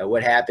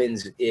 What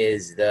happens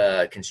is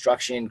the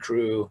construction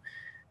crew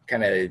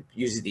kind of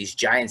uses these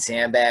giant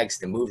sandbags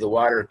to move the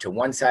water to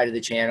one side of the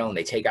channel, and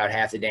they take out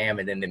half the dam,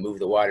 and then they move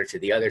the water to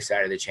the other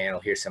side of the channel.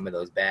 Here's some of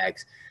those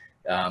bags,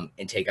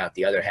 and take out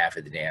the other half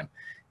of the dam.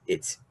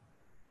 It's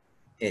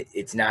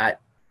not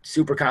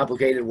super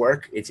complicated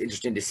work. It's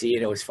interesting to see,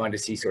 and it was fun to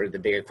see sort of the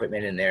big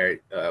equipment in there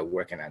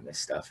working on this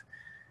stuff.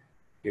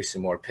 Here's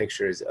some more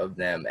pictures of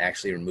them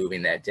actually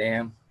removing that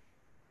dam.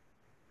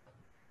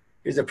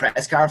 Here's a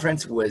press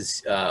conference. It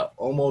was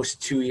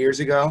almost 2 years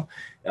ago,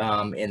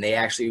 and they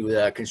actually,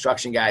 the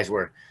construction guys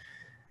were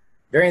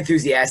very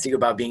enthusiastic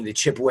about being to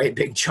chip away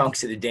big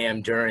chunks of the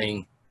dam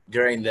during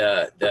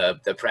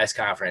the press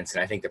conference,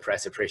 and I think the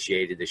press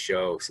appreciated the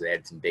show, so they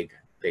had some big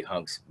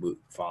hunks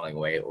falling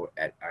away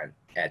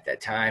at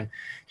that time.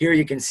 Here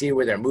you can see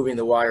where they're moving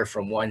the water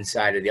from one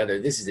side to the other.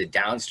 This is a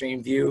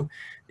downstream view.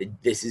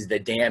 This is the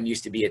dam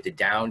used to be at the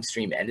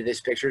downstream end of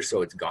this picture,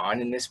 so it's gone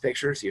in this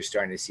picture. So you're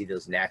starting to see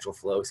those natural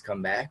flows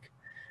come back.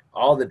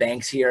 All the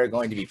banks here are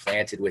going to be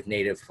planted with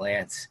native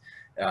plants,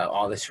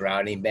 all the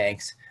surrounding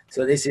banks.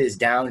 So this is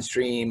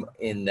downstream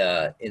in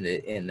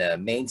the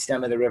main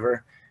stem of the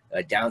river,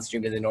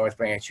 downstream of the North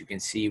Branch. You can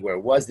see where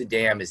was the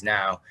dam is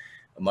now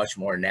a much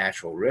more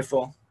natural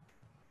riffle.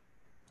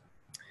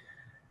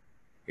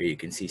 Here you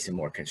can see some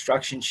more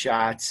construction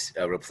shots,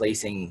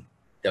 replacing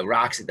the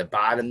rocks at the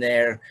bottom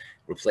there,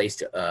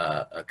 replaced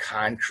a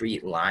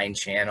concrete line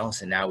channel.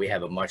 So now we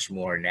have a much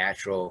more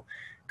natural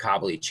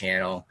cobbly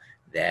channel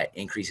that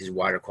increases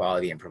water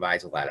quality and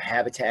provides a lot of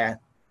habitat.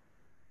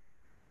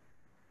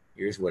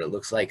 Here's what it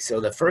looks like.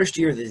 So the first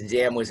year that the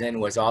dam was in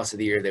was also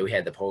the year that we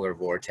had the polar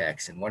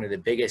vortex. And one of the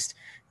biggest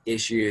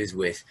issues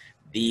with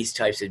these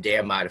types of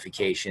dam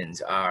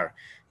modifications are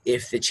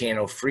if the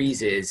channel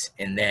freezes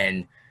and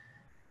then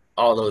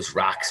all those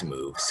rocks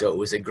move. So it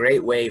was a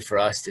great way for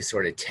us to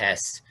sort of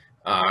test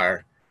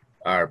our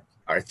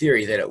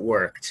theory that it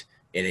worked,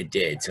 and it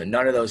did. So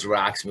none of those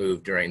rocks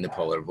moved during the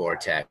polar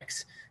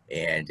vortex,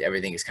 and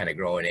everything is kind of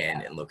growing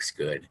in and looks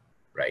good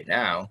right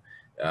now.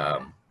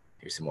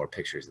 Here's some more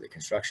pictures of the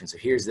construction. So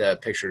here's the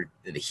picture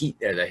of the heat,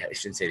 I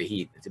shouldn't say the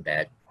heat, it's a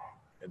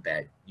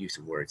bad use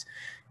of words.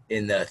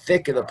 In the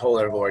thick of the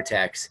polar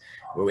vortex,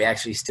 where we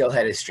actually still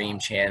had a stream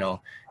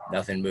channel,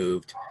 nothing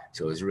moved.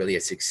 So it was really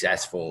a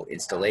successful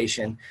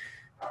installation.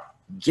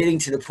 Getting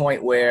to the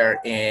point where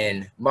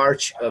in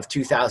March of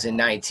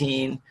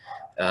 2019,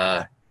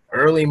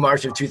 early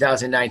March of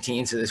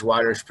 2019, so this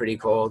water is pretty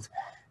cold,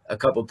 a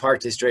couple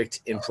Park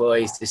District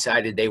employees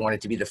decided they wanted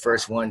to be the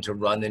first one to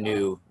run the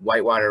new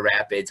whitewater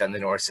rapids on the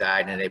north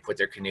side, and they put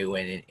their canoe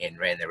in and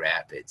ran the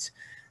rapids.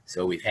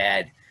 So we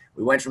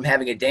went from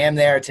having a dam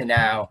there to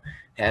now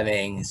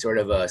having sort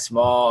of a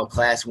small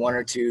class 1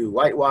 or 2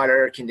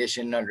 whitewater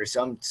condition under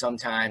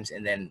sometimes,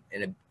 and then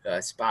in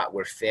a spot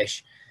where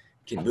fish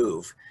can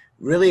move.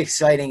 Really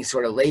exciting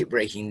sort of late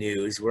breaking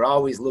news. We're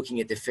always looking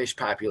at the fish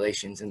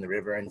populations in the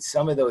river, and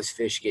some of those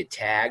fish get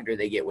tagged or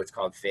they get what's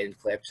called fin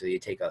clip. So you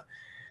take a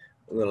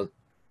little,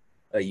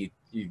 you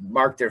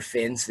mark their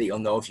fins so that you'll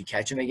know if you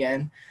catch them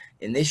again.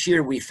 And this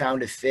year we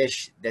found a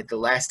fish that the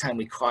last time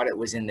we caught it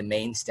was in the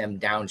main stem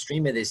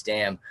downstream of this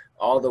dam,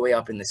 all the way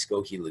up in the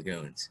Skokie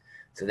Lagoons.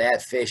 So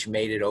that fish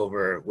made it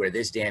over where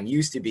this dam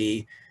used to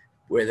be,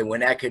 where the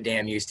Winnetka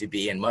Dam used to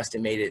be, and must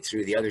have made it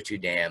through the other 2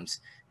 dams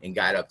and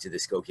got up to the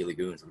Skokie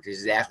Lagoons, which is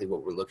exactly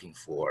what we're looking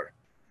for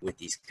with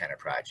these kind of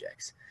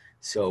projects.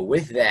 So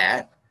with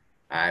that,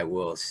 I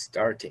will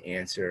start to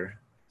answer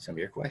some of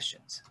your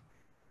questions.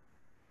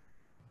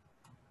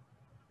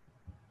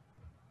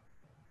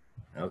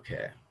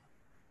 Okay.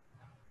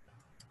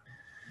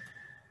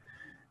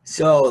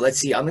 So let's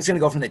see, I'm just gonna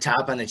go from the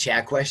top on the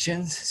chat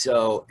questions.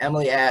 So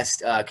Emily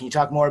asked, can you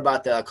talk more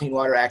about the Clean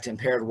Water Act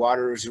impaired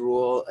waters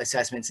rule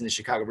assessments in the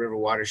Chicago River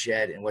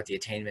watershed and what the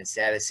attainment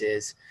status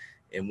is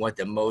and what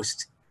the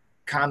most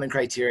common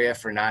criteria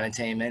for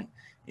non-attainment?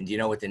 And do you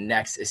know what the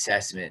next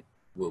assessment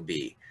will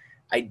be?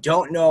 I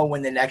don't know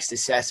when the next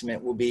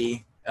assessment will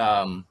be.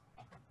 The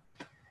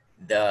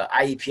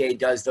IEPA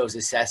does those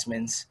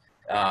assessments,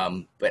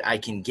 but I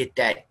can get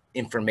that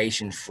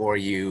information for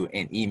you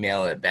and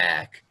email it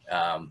back.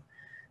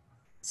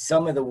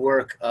 Some of the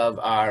work of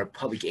our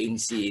public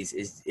agencies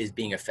is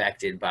being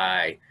affected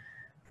by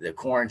the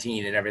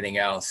quarantine and everything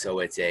else. So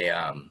it's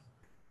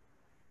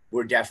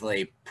we're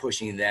definitely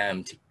pushing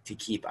them to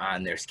keep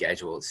on their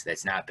schedules.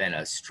 That's not been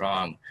a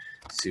strong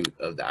suit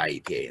of the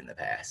IEPA in the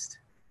past.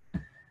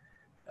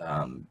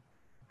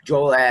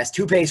 Joel asked,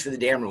 who pays for the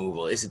dam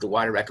removal? Is it the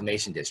Water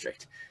Reclamation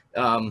District?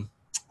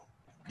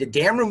 The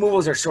dam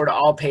removals are sort of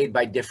all paid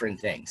by different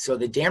things. So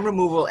the dam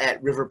removal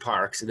at River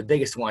Park, so the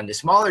biggest one, the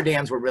smaller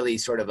dams were really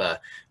sort of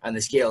on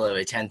the scale of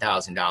a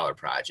 $10,000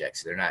 project.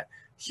 So they're not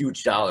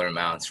huge dollar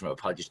amounts from a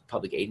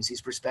public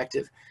agency's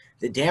perspective.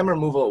 The dam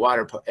removal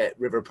at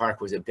River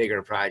Park was a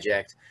bigger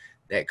project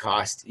that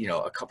cost,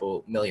 a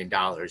couple $1 million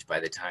by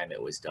the time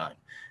it was done.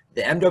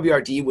 The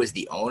MWRD was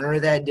the owner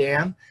of that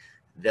dam.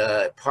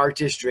 The Park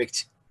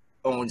District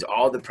owns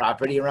all the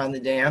property around the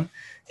dam,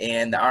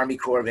 and the Army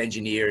Corps of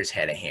Engineers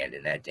had a hand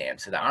in that dam.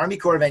 So the Army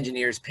Corps of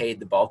Engineers paid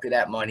the bulk of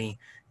that money,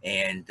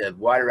 and the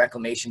Water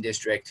Reclamation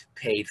District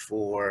paid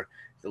for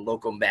the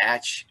local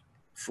match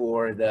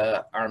for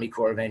the Army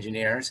Corps of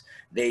Engineers.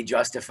 They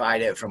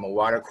justified it from a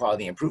water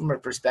quality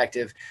improvement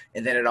perspective,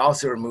 and then it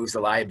also removes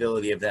the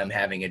liability of them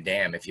having a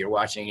dam. If you're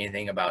watching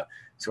anything about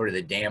sort of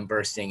the dam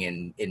bursting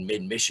in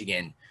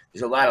mid-Michigan,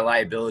 there's a lot of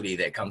liability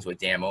that comes with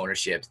dam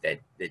ownership that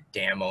the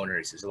dam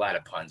owners, there's a lot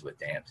of puns with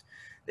dams,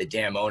 the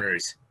dam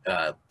owners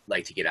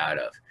like to get out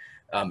of.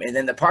 And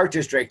then the Park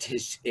District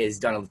has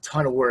done a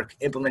ton of work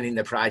implementing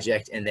the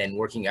project and then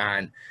working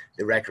on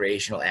the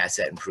recreational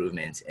asset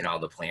improvements and all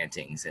the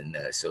plantings and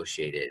the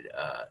associated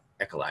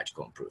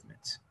ecological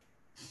improvements.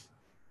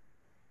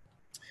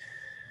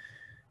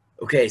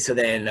 Okay, so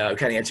then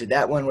kind of answered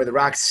that one, where the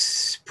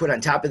rocks put on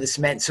top of the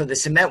cement. So the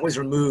cement was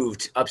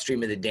removed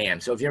upstream of the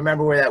dam. So if you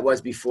remember where that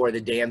was before,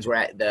 the dams were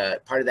at, the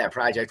part of that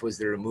project was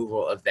the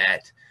removal of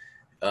that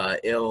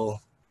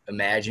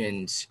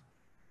ill-imagined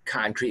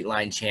concrete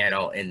line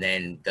channel, and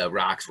then the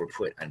rocks were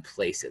put in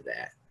place of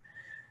that.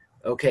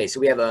 Okay, so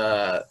we have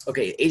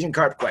Asian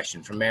carp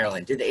question from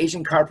Maryland. Did the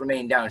Asian carp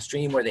remain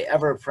downstream? Were they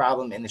ever a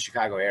problem in the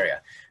Chicago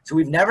area? So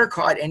we've never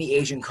caught any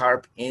Asian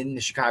carp in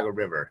the Chicago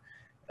River,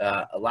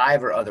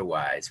 alive or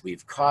otherwise.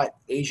 We've caught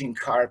Asian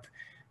carp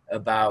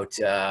about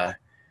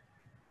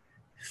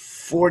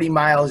 40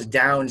 miles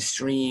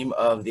downstream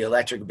of the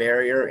electric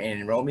barrier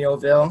in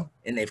Romeoville,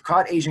 and they've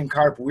caught Asian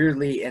carp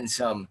weirdly in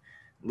some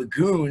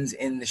lagoons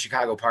in the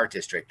Chicago Park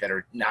District that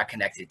are not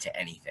connected to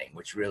anything,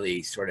 which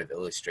really sort of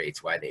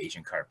illustrates why the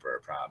Asian carp are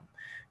a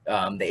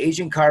problem. The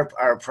Asian carp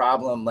are a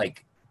problem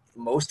like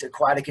most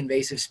aquatic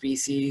invasive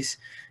species,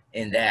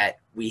 in that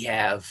we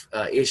have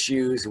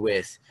issues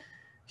with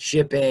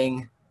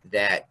shipping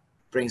that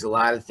brings a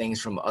lot of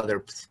things from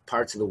other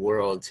parts of the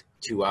world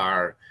to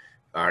our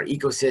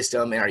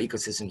ecosystem, and our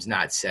ecosystem's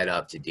not set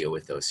up to deal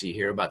with those. So you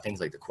hear about things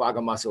like the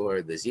quagga mussel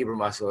or the zebra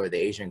mussel or the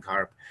Asian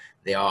carp.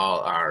 They all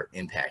are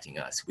impacting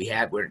us. The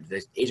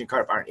Asian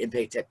carp aren't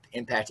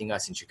impacting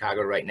us in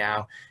Chicago right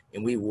now,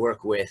 and we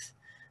work with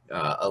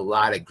a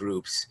lot of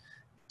groups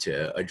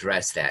to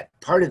address that.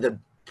 Part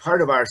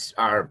of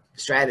our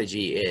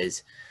strategy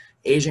is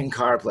Asian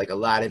carp, like a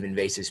lot of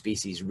invasive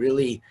species,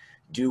 really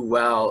do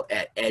well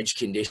at edge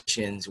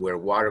conditions where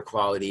water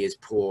quality is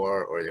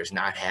poor or there's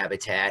not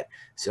habitat.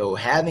 So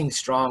having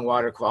strong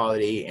water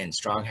quality and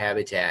strong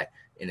habitat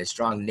in a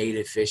strong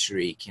native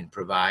fishery can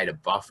provide a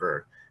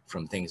buffer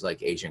from things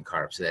like Asian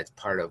carp. So that's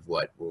part of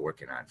what we're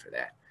working on for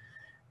that.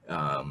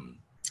 I'm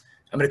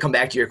going to come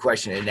back to your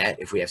question, Annette,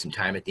 if we have some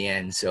time at the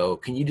end. So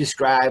can you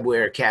describe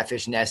where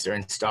catfish nests are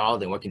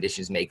installed and what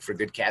conditions make for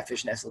good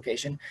catfish nest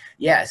location?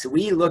 Yeah, so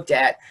we looked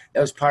at, that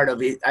was part of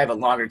it. I have a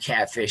longer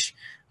catfish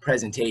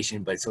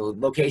presentation, but so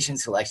location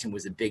selection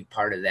was a big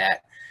part of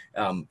that.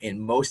 And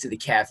most of the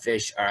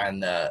catfish are on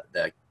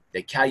the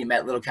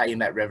Calumet, Little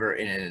Calumet River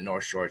and in the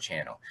North Shore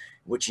Channel.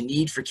 What you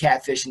need for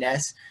catfish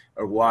nests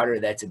are water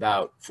that's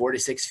about 4 to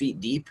 6 feet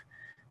deep,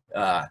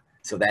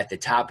 so that the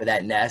top of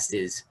that nest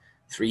is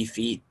 3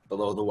 feet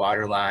below the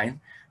water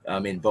line.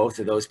 In both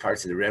of those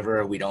parts of the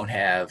river, we don't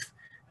have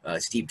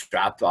steep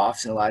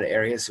drop-offs in a lot of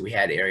areas, so we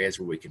had areas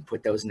where we can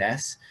put those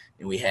nests,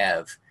 and we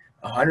have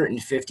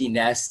 150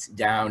 nests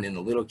down in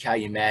the Little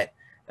Calumet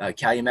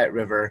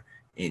River,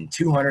 and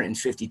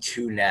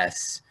 252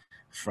 nests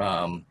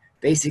from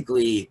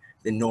basically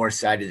the north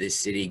side of the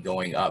city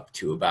going up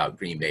to about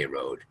Green Bay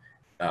Road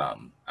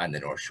on the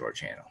North Shore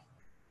Channel.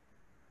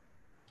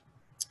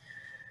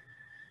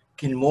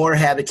 Can more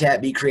habitat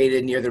be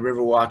created near the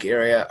Riverwalk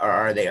area, or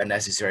are they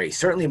unnecessary?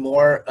 Certainly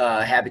more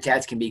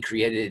habitats can be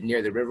created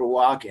near the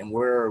Riverwalk, and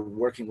we're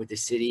working with the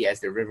city as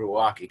the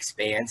Riverwalk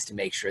expands to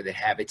make sure that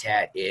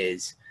habitat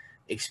is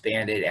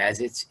expanded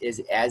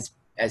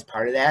as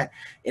part of that,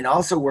 and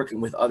also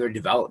working with other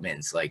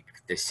developments like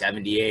the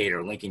 78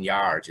 or Lincoln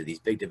Yards, or these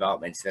big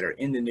developments that are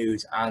in the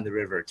news on the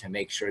river, to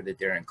make sure that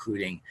they're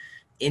including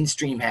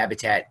in-stream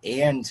habitat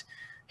and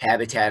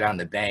habitat on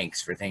the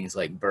banks for things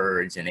like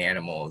birds and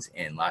animals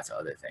and lots of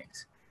other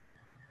things.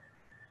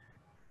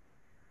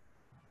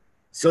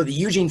 So the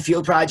Eugene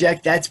Field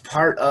Project, that's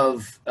part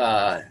of,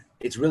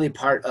 it's really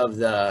part of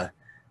the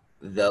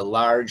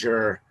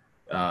larger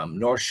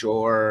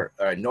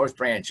North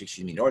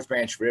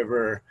Branch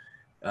River,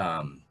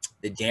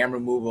 the dam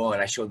removal,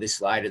 and I showed this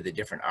slide of the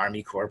different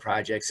Army Corps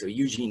projects. So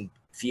Eugene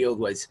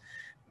Field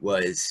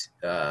is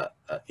a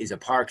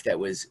park that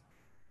was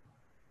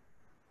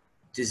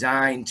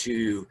designed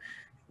to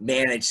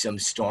manage some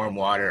storm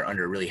water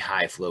under really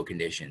high flow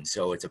conditions.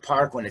 So it's a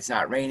park when it's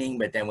not raining,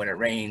 but then when it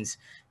rains,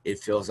 it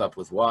fills up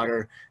with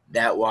water.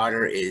 That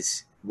water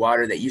is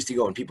water that used to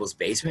go in people's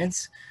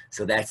basements.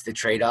 So that's the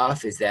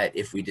trade-off, is that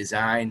if we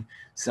design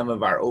some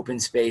of our open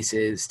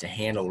spaces to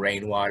handle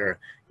rainwater,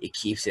 it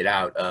keeps it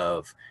out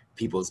of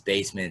people's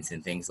basements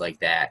and things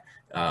like that.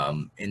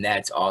 And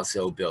that's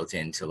also built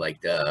into like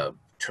the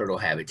turtle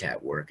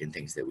habitat work and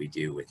things that we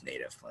do with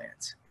native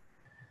plants.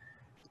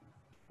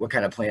 What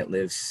kind of plant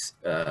lives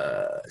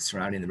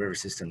surrounding the river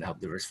system to help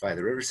diversify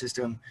the river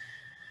system?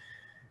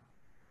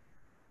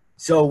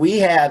 So we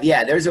have,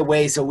 yeah, there's a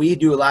way. So we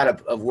do a lot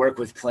of work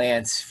with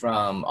plants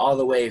from all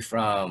the way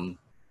from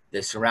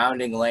the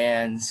surrounding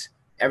lands,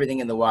 everything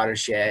in the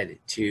watershed,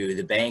 to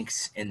the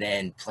banks, and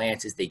then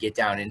plants as they get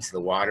down into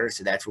the water.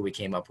 So that's where we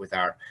came up with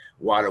our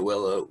water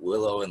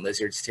willow and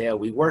lizard's tail.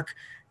 We work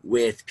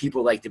with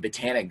people like the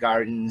Botanic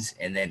Gardens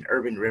and then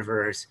Urban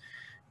Rivers,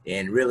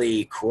 and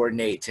really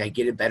coordinate to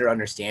get a better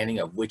understanding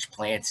of which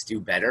plants do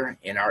better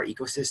in our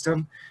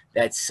ecosystem.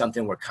 That's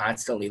something we're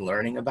constantly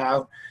learning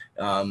about.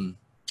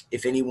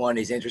 If anyone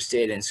is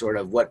interested in sort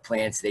of what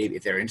plants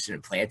if they're interested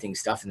in planting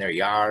stuff in their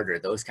yard or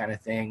those kind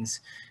of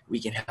things, we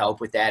can help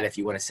with that. If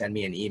you want to send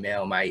me an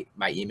email, my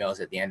email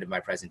is at the end of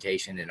my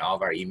presentation, and all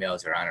of our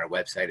emails are on our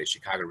website at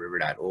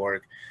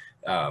chicagoriver.org.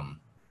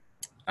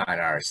 on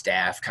our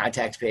staff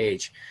contact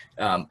page.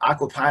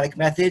 Aquaponic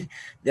method,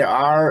 there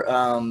are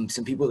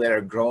some people that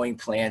are growing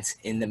plants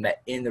in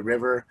the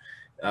river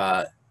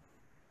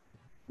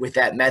with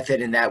that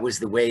method, and that was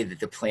the way that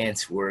the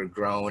plants were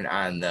grown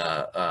on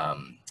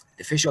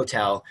the fish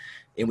hotel.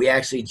 And we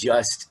actually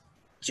just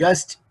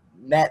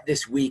met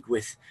this week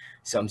with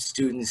some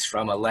students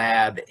from a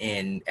lab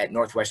at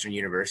Northwestern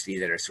University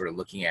that are sort of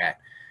looking at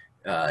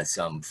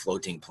some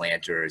floating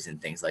planters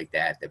and things like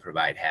that that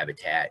provide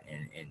habitat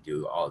and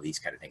do all these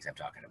kind of things I'm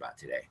talking about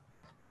today.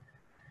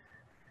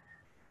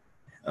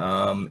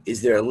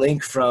 Is there a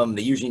link from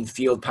the Eugene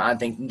Field pond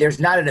thing? There's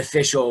not an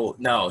official,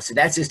 no. So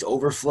that's just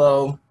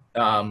overflow.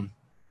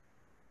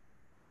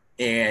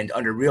 And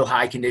under real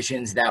high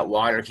conditions, that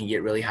water can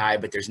get really high,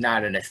 but there's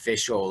not an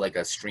official, like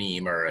a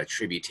stream or a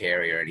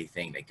tributary or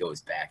anything that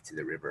goes back to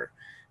the river.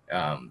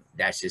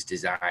 That's just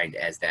designed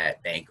as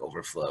that bank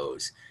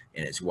overflows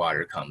and its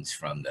water comes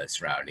from the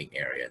surrounding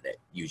area, that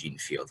Eugene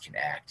Field can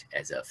act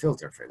as a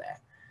filter for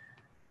that.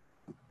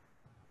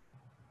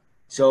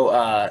 So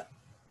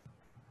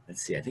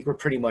let's see, I think we're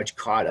pretty much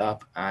caught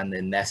up on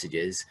the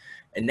messages.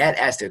 Annette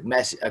asked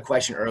a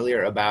question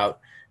earlier about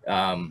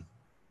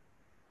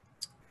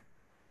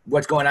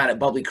what's going on at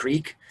Bubbly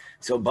Creek.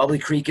 So Bubbly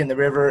Creek in the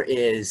river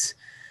is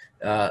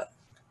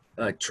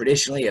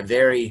traditionally a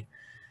very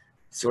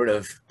sort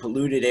of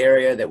polluted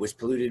area that was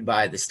polluted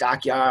by the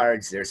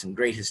stockyards. There's some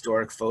great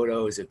historic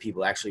photos of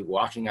people actually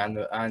walking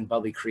on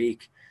Bubbly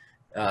Creek.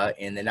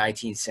 In the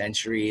 19th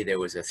century, there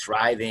was a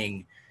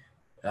thriving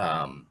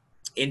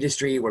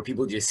industry where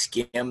people just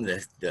skim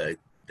the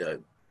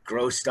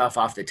gross stuff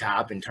off the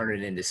top and turn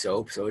it into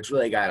soap. So it's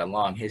really got a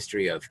long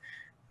history of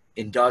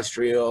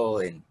industrial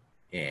and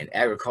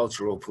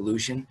agricultural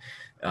pollution.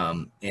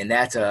 And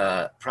that's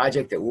a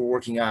project that we're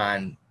working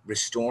on,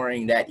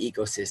 restoring that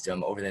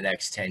ecosystem over the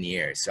next 10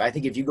 years. So I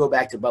think if you go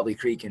back to Bubbly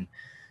Creek in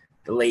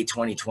the late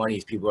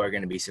 2020s, people are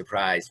going to be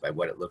surprised by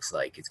what it looks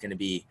like. It's going to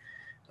be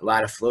a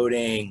lot of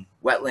floating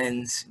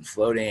wetlands and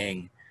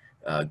floating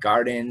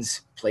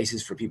gardens,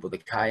 places for people to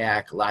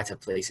kayak, lots of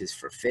places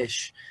for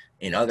fish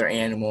and other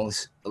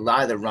animals. A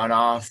lot of the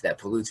runoff that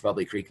pollutes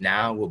Bubbly Creek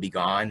now will be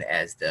gone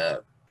as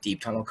the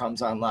deep tunnel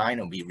comes online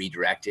and will be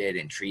redirected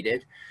and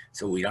treated.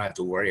 So we don't have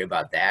to worry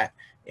about that.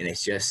 And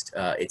it's just,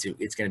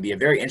 it's going to be a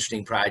very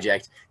interesting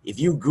project. If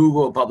you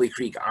Google Bubbly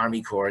Creek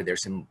Army Corps,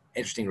 there's some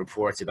interesting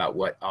reports about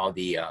what all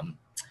the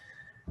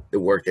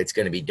work that's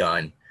going to be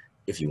done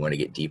if you want to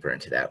get deeper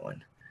into that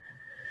one.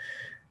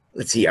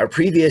 Let's see, our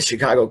previous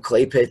Chicago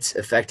clay pits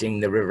affecting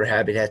the river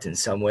habitats in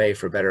some way,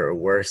 for better or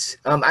worse.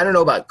 I don't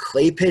know about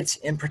clay pits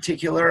in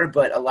particular,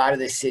 but a lot of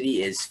the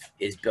city is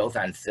built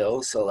on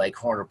fill. So like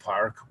Horner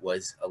Park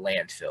was a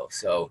landfill.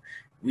 So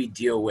we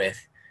deal with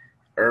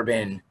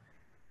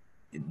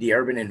the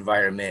urban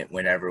environment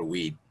whenever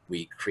we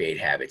create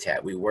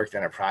habitat. We worked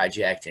on a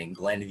project in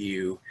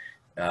Glenview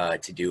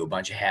to do a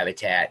bunch of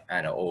habitat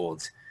on an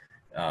old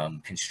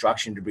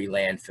construction debris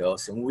landfill.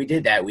 So when we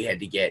did that, we had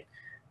to get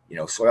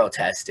soil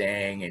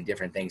testing and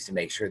different things to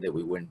make sure that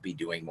we wouldn't be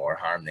doing more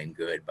harm than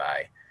good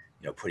by,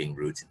 putting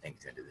roots and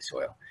things into the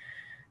soil.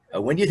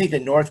 When do you think the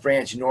North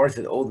Branch north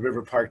of the Old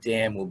River Park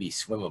Dam will be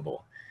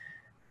swimmable?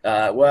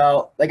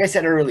 Well, like I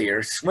said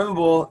earlier,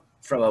 swimmable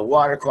from a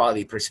water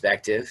quality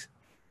perspective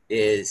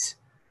is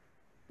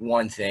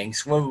one thing.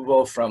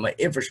 Swimmable from an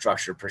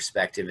infrastructure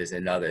perspective is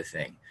another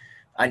thing.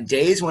 On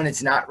days when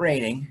it's not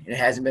raining, it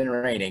hasn't been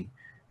raining,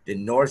 the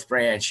North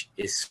Branch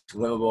is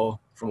swimmable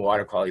from a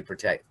water quality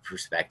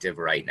perspective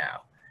right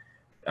now.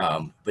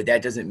 But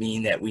that doesn't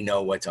mean that we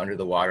know what's under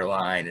the water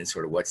line and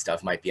sort of what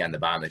stuff might be on the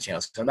bottom of the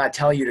channel. So I'm not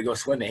telling you to go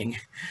swimming,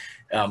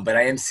 but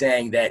I am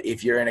saying that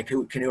if you're in a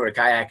canoe or a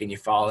kayak and you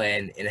fall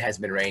in and it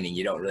hasn't been raining,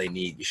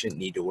 you shouldn't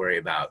need to worry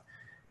about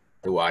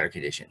the water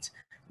conditions.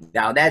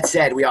 Now, that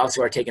said, we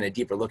also are taking a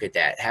deeper look at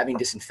that. Having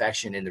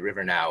disinfection in the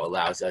river now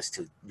allows us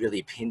to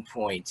really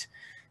pinpoint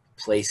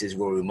places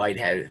where we might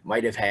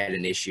have had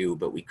an issue,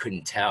 but we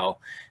couldn't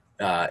tell.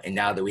 And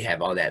now that we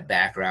have all that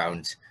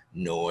background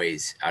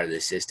noise out of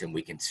the system,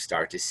 we can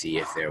start to see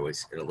if there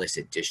was an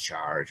illicit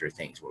discharge or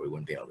things where we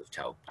wouldn't be able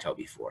to tell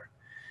before.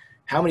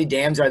 How many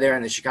dams are there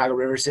in the Chicago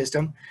River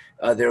system?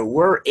 There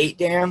were 8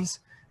 dams,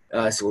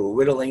 so we're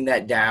whittling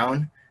that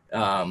down.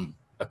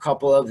 A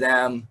couple of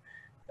them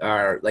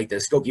are like the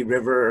Skokie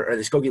River or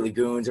the Skokie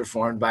Lagoons are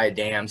formed by a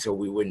dam, so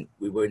we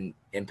wouldn't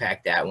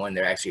impact that one.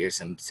 There actually are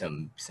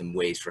some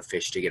ways for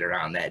fish to get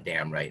around that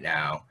dam right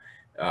now.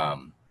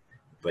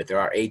 But there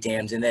are 8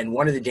 dams, and then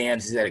one of the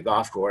dams is at a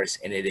golf course,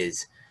 and it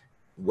is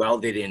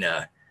welded in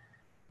a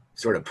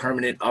sort of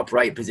permanent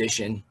upright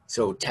position.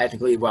 So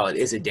technically, while it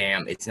is a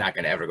dam, it's not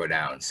going to ever go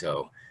down.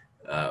 So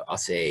I'll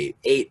say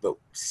 8, but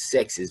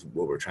 6 is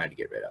what we're trying to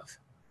get rid of.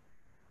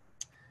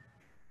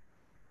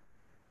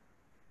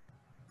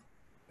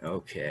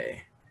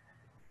 Okay.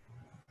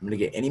 I'm going to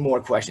get any more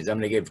questions. I'm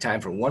going to give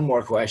time for one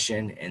more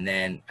question, and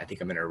then I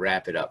think I'm going to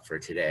wrap it up for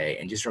today.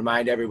 And just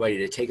remind everybody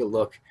to take a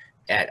look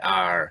at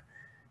our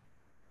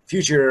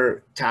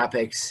future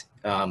topics.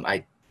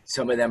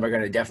 Some of them are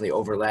going to definitely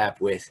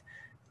overlap with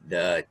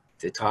the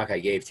talk I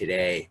gave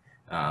today.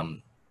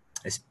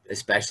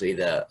 especially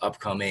the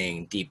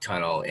upcoming Deep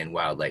Tunnel and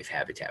Wildlife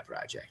Habitat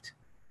Project.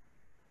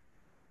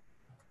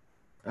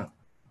 Oh.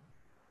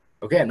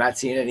 Okay, I'm not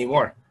seeing it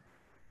anymore.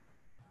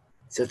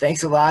 So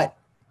thanks a lot.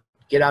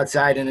 Get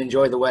outside and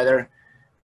enjoy the weather.